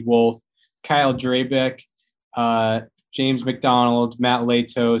 Randy Wolf, Kyle Drabeck, James McDonald, Matt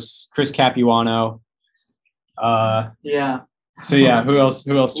Latos, Chris Capuano. Yeah. So yeah, who else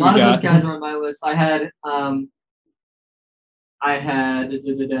do we got? A lot of those guys were on my list. I had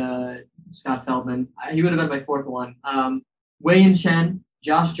Scott Feldman. He would have been my fourth one. Wei Chen,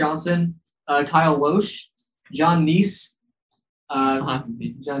 Josh Johnson, Kyle Loesch, John Neese,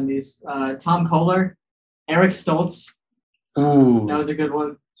 Tom Kohler, Eric Stoltz. Ooh. That was a good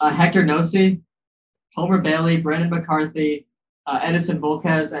one. Hector Nossi, Homer Bailey, Brandon McCarthy, Edison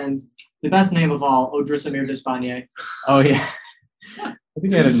Volquez, and the best name of all, Odrisamir Despaigne. Oh yeah. I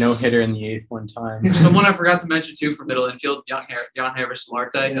think he had a no-hitter in the 8th one time. Someone I forgot to mention too for middle infield, Jan Harris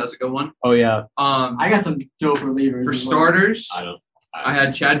Marte. That was a good one. Oh yeah. I got some dope relievers. For starters, I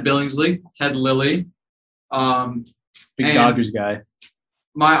had Chad Billingsley, Ted Lilly. Big Dodgers guy.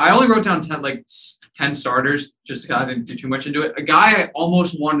 I only wrote down 10 starters, just because I didn't do too much into it. A guy I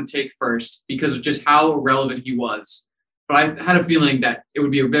almost wanted to take first because of just how irrelevant he was. But I had a feeling that it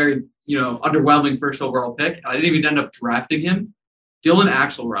would be a very, underwhelming first overall pick. I didn't even end up drafting him. Dylan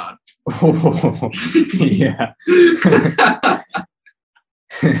Axelrod. Oh, yeah.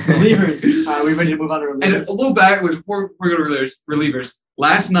 Relievers. We ready to move on to relievers? And a little back before we go to relievers.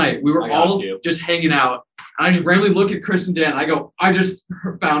 Last night we were all just hanging out, and I just randomly look at Chris and Dan. I go, I just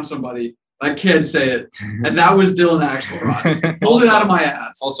found somebody. I can't say it, and that was Dylan Axelrod. Pulled it out of my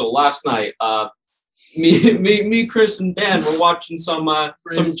ass. Also, last night, me, Chris, and Dan were watching some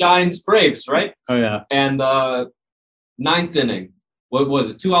Giants Braves, right? Oh yeah. And 9th inning. What was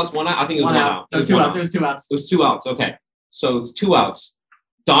it? 2 outs, 1 out? I think it was one out. It was 2 outs. It was 2 outs. It was 2 outs. Okay. So it's 2 outs.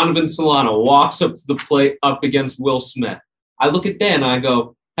 Donovan Solano walks up to the plate up against Will Smith. I look at Dan and I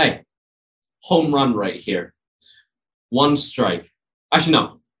go, hey, home run right here. 1 strike. Actually,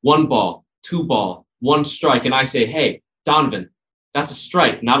 no. 1 ball, 2 ball, 1 strike. And I say, hey, Donovan, that's a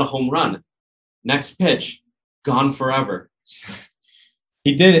strike, not a home run. Next pitch, gone forever.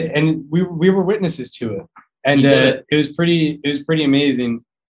 He did it, and we were witnesses to it. And it was pretty amazing.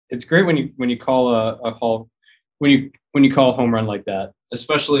 It's great when you call a call a home run like that,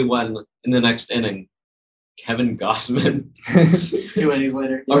 especially when in the next inning, Kevin Gossman 2 innings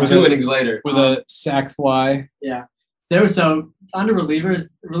later, or 2 innings later with a sac fly. Yeah, there was some under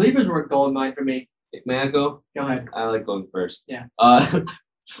relievers. Relievers were a gold mine for me. May I go? Go ahead. I like going first. Yeah.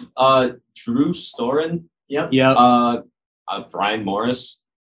 Drew Storen. Yep. Brian Morris,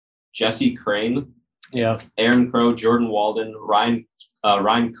 Jesse Crane. Yeah. Aaron Crow, Jordan Walden, Ryan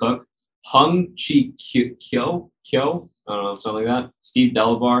Cook, Hung Chi Kyo, I don't know, something like that. Steve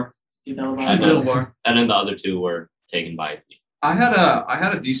Delabar. And then the other 2 were taken by me. I had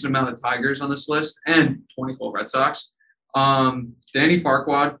a decent amount of Tigers on this list and 24 Red Sox. Danny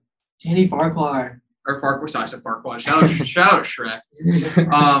Farquhar. Or Farquhar, sorry, I said Farquhar. Shout out Shrek.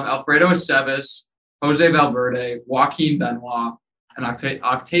 Alfredo Aceves, Jose Valverde, Joaquin Benoit, and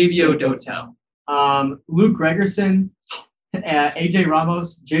Octavio Dotel. Luke Gregerson, AJ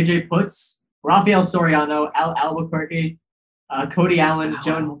Ramos, JJ Putz, Rafael Soriano, Al Albuquerque, Cody Allen,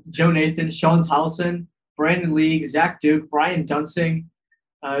 Joe Nathan, Sean Tolson, Brandon League, Zach Duke, Brian Dunsing,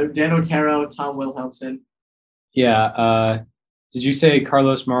 Dan Otero, Tom Wilhelmsen. Yeah. Did you say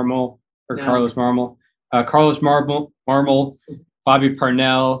Carlos Marmol or no. Carlos Marmol? Carlos Marmol, Bobby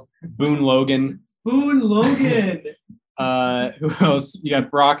Parnell, Boone Logan. Who else? You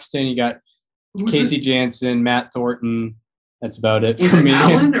got Broxton. You got Casey Jansen, Matt Thornton. That's about it was for it me.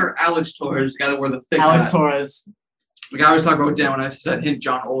 Allen or Alex Torres? The guy that wore the thick Alex hat. Torres. The guy I was talking about down when I said hint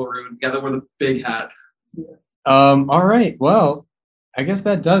John Olerud. The guy that wore the big hat. All right. Well, I guess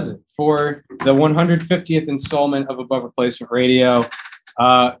that does it for the 150th installment of Above Replacement Radio.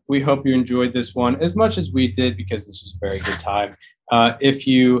 We hope you enjoyed this one as much as we did because this was a very good time. If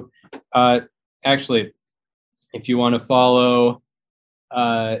you actually, if you want to follow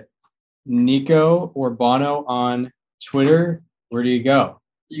Nico or Bono on Twitter, where do you go?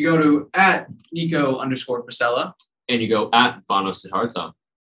 You go to @Nico_Fasella. And you go at Bono Siddhartha.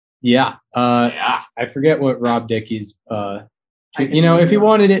 Yeah. Yeah. I forget what Rob Dickey's if he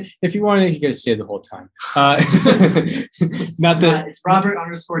wanted it, he could have stayed the whole time. Not that It's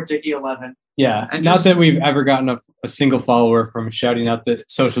Robert_Dickey11. Yeah, And not just- that we've ever gotten a single follower from shouting out the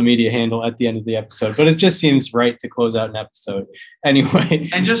social media handle at the end of the episode, but it just seems right to close out an episode. Anyway,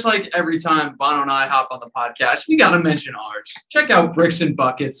 And just like every time Bono and I hop on the podcast, we got to mention ours. Check out Bricks and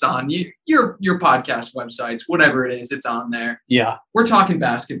Buckets on your podcast websites, whatever it is, it's on there. yeah, We're talking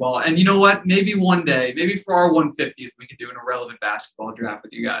basketball. And you know what? Maybe one day, maybe for our 150th, we could do an irrelevant basketball draft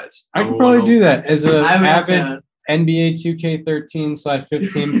with you guys. I could probably do that as a I would have avid to, NBA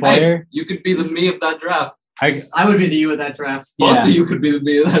 2K13/15 player. You could be the me of that draft. I I would be the you at that draft. Both Yeah. of you could be the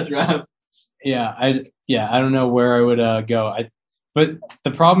me of that draft. I don't know where I would go. But the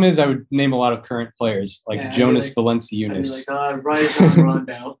problem is I would name a lot of current players like Yeah, I'd be Jonas like- I'd be Valanciunas. like, Rajon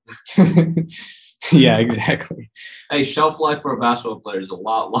Rondo. Yeah, exactly. Hey, shelf life for a basketball player is a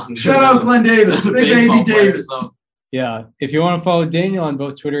lot longer. Shout out Glenn Davis, than a Big baseball Baby player, Davis. so- Yeah. If you want to follow Daniel on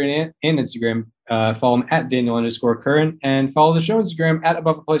both Twitter and Instagram, follow him at Daniel_Curran and follow the show Instagram at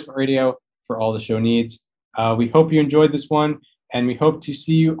Above Replacement Radio for all the show needs. We hope you enjoyed this one, and we hope to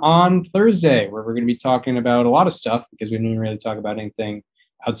see you on Thursday, where we're going to be talking about a lot of stuff because we didn't really talk about anything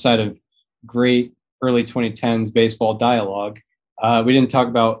outside of great early 2010s baseball dialogue. We didn't talk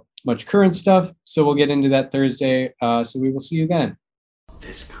about much current stuff, so we'll get into that Thursday. So we will see you then.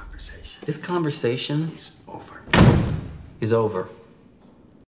 This conversation is over.